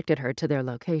 and directed her to their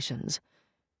locations.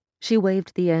 She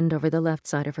waved the end over the left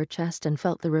side of her chest and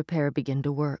felt the repair begin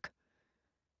to work.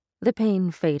 The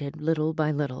pain faded little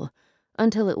by little,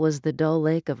 until it was the dull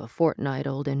ache of a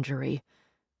fortnight-old injury.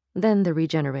 Then the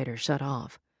regenerator shut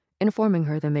off, informing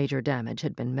her the major damage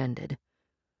had been mended.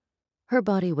 Her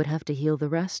body would have to heal the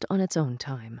rest on its own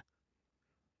time.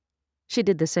 She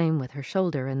did the same with her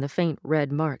shoulder and the faint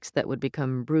red marks that would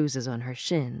become bruises on her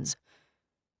shins.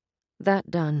 That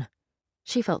done,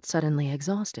 she felt suddenly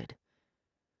exhausted.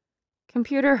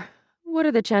 "Computer, what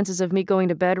are the chances of me going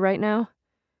to bed right now?"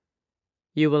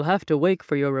 You will have to wake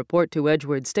for your report to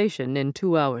Edgewood Station in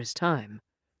 2 hours' time.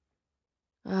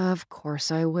 "Of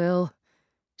course I will,"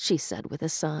 she said with a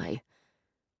sigh.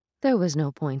 There was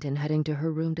no point in heading to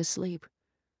her room to sleep.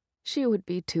 She would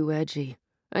be too edgy,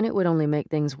 and it would only make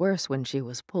things worse when she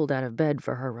was pulled out of bed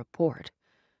for her report.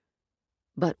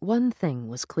 But one thing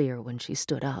was clear when she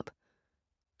stood up.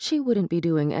 She wouldn't be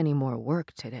doing any more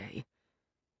work today.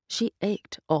 She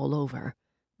ached all over,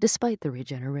 despite the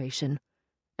regeneration,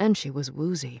 and she was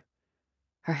woozy.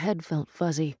 Her head felt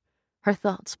fuzzy, her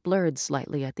thoughts blurred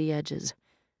slightly at the edges.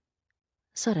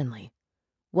 Suddenly,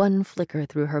 one flicker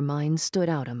through her mind stood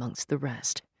out amongst the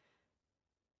rest.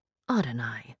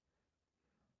 Adonai.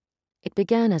 It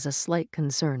began as a slight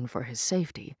concern for his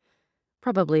safety,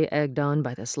 probably egged on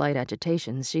by the slight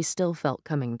agitations she still felt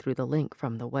coming through the link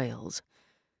from the whales.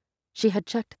 She had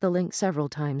checked the link several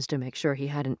times to make sure he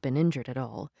hadn't been injured at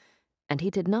all, and he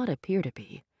did not appear to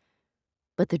be.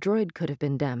 But the droid could have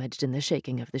been damaged in the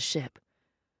shaking of the ship.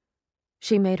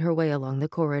 She made her way along the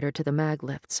corridor to the mag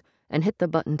lifts and hit the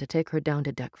button to take her down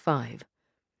to Deck 5.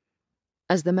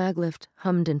 As the mag lift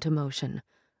hummed into motion,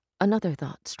 another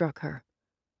thought struck her.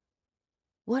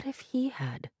 What if he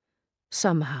had,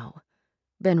 somehow,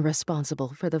 been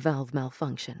responsible for the valve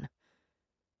malfunction?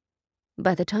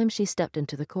 By the time she stepped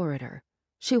into the corridor,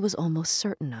 she was almost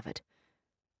certain of it.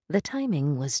 The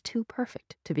timing was too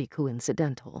perfect to be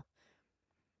coincidental.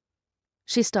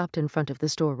 She stopped in front of the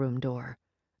storeroom door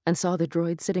and saw the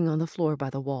droid sitting on the floor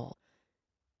by the wall.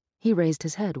 He raised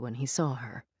his head when he saw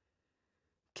her.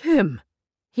 Kim,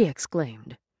 he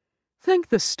exclaimed. Thank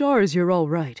the stars you're all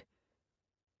right.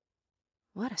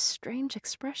 What a strange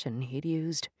expression he'd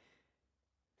used.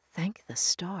 Thank the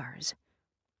stars.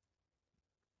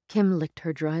 Kim licked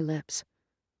her dry lips.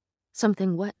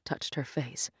 Something wet touched her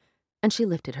face, and she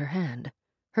lifted her hand,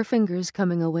 her fingers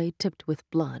coming away tipped with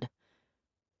blood.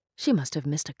 She must have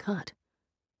missed a cut.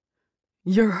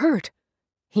 You're hurt,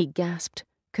 he gasped,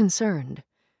 concerned.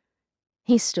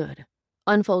 He stood,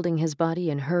 unfolding his body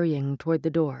and hurrying toward the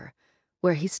door,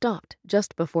 where he stopped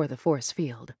just before the force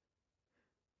field.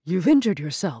 You've injured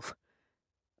yourself.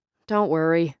 Don't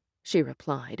worry, she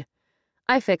replied.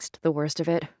 I fixed the worst of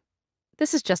it.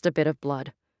 This is just a bit of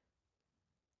blood.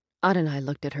 Adonai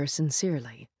looked at her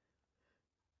sincerely.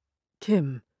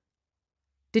 Kim.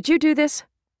 Did you do this?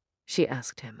 She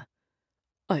asked him.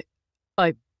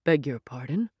 I beg your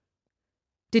pardon?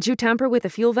 Did you tamper with the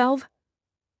fuel valve?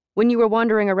 When you were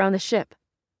wandering around the ship?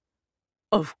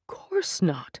 Of course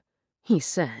not, he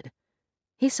said.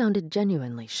 He sounded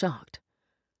genuinely shocked.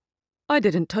 I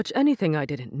didn't touch anything I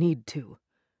didn't need to.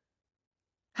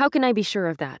 How can I be sure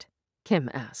of that? Kim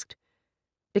asked.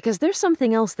 Because there's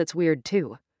something else that's weird,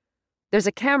 too. There's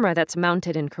a camera that's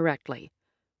mounted incorrectly.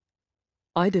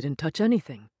 I didn't touch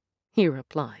anything, he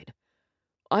replied.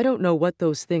 I don't know what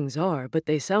those things are, but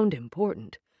they sound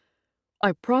important.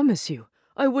 I promise you,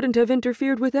 I wouldn't have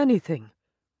interfered with anything.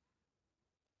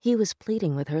 He was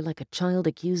pleading with her like a child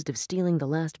accused of stealing the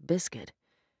last biscuit.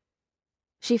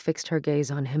 She fixed her gaze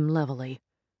on him levelly,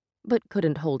 but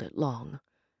couldn't hold it long.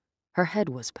 Her head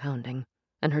was pounding,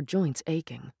 and her joints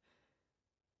aching.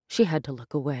 She had to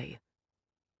look away.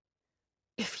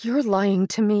 If you're lying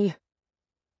to me...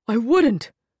 I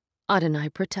wouldn't, Adonai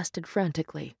protested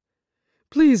frantically.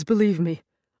 Please believe me.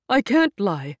 I can't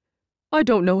lie. I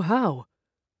don't know how.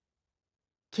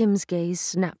 Kim's gaze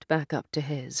snapped back up to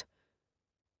his.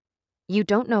 You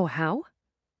don't know how?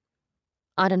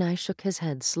 Adonai shook his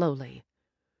head slowly.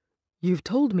 You've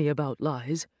told me about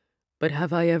lies, but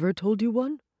have I ever told you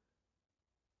one?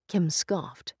 Kim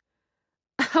scoffed.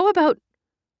 How about...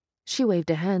 She waved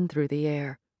a hand through the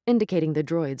air, indicating the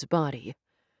droid's body.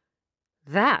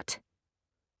 That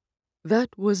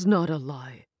was not a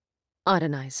lie,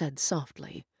 Adonai said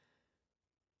softly.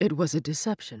 It was a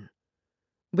deception.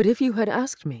 But if you had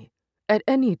asked me, at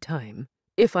any time,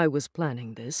 if I was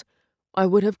planning this, I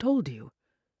would have told you.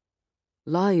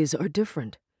 Lies are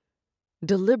different.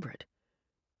 Deliberate.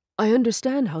 I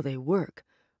understand how they work,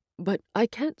 but I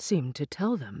can't seem to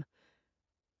tell them.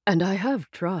 And I have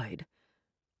tried.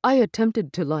 I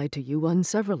attempted to lie to you on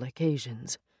several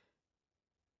occasions.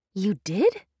 You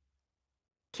did?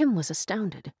 Kim was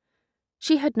astounded.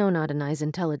 She had known Adonai's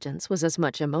intelligence was as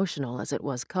much emotional as it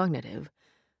was cognitive,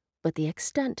 but the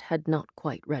extent had not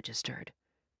quite registered.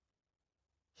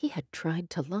 He had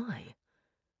tried to lie.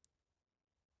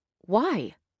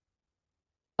 Why?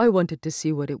 I wanted to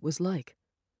see what it was like.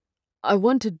 I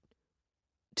wanted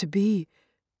to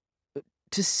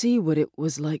see what it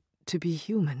was like to be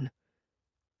human.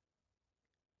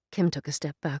 Kim took a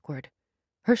step backward,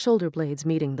 her shoulder blades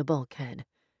meeting the bulkhead.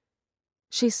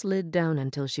 She slid down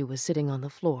until she was sitting on the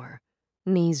floor,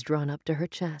 knees drawn up to her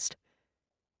chest.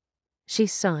 She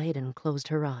sighed and closed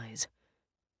her eyes.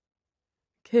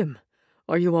 Kim,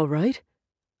 are you all right?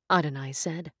 Adonai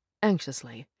said,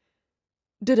 anxiously.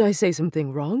 Did I say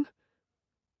something wrong?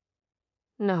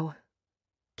 No,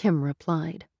 Kim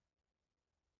replied.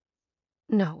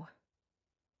 No.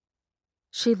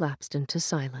 She lapsed into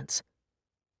silence.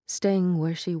 staying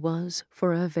where she was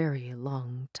for a very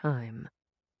long time.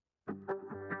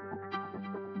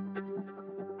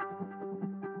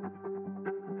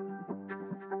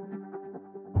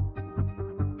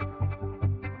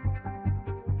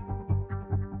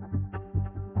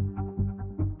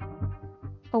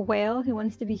 A whale who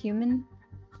wants to be human?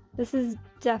 This is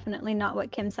definitely not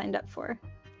what Kim signed up for.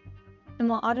 And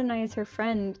while Adonai is her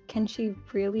friend, can she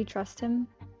really trust him?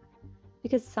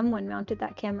 Because someone mounted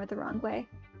that camera the wrong way,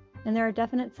 and there are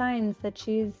definite signs that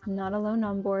she's not alone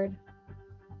on board.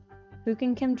 Who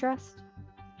can Kim trust?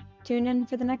 Tune in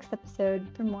for the next episode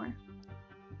for more.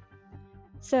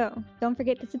 So, don't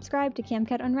forget to subscribe to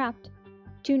CamCat Unwrapped.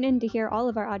 Tune in to hear all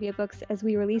of our audiobooks as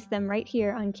we release them right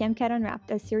here on CamCat Unwrapped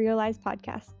as serialized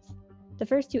podcasts. The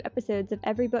first 2 episodes of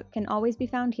every book can always be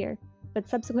found here, but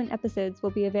subsequent episodes will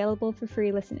be available for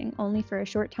free listening only for a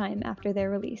short time after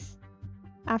their release.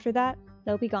 After that,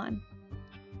 they'll be gone.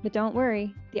 But don't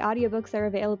worry, the audiobooks are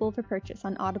available for purchase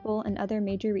on Audible and other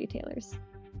major retailers.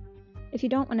 If you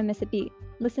don't want to miss a beat,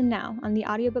 listen now on the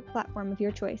audiobook platform of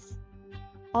your choice.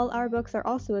 All our books are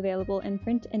also available in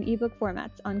print and ebook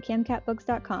formats on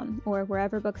camcatbooks.com or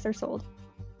wherever books are sold.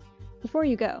 Before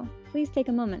you go, please take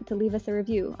a moment to leave us a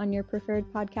review on your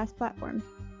preferred podcast platform.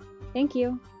 Thank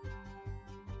you!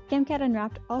 CamCat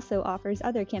Unwrapped also offers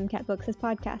other CamCat books as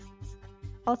podcasts.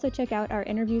 Also check out our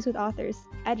interviews with authors,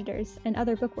 editors, and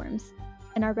other bookworms,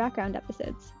 and our background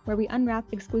episodes, where we unwrap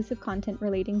exclusive content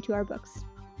relating to our books.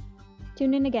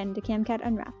 Tune in again to CamCat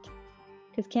Unwrapped,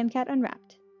 because CamCat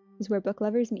Unwrapped is where book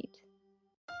lovers meet.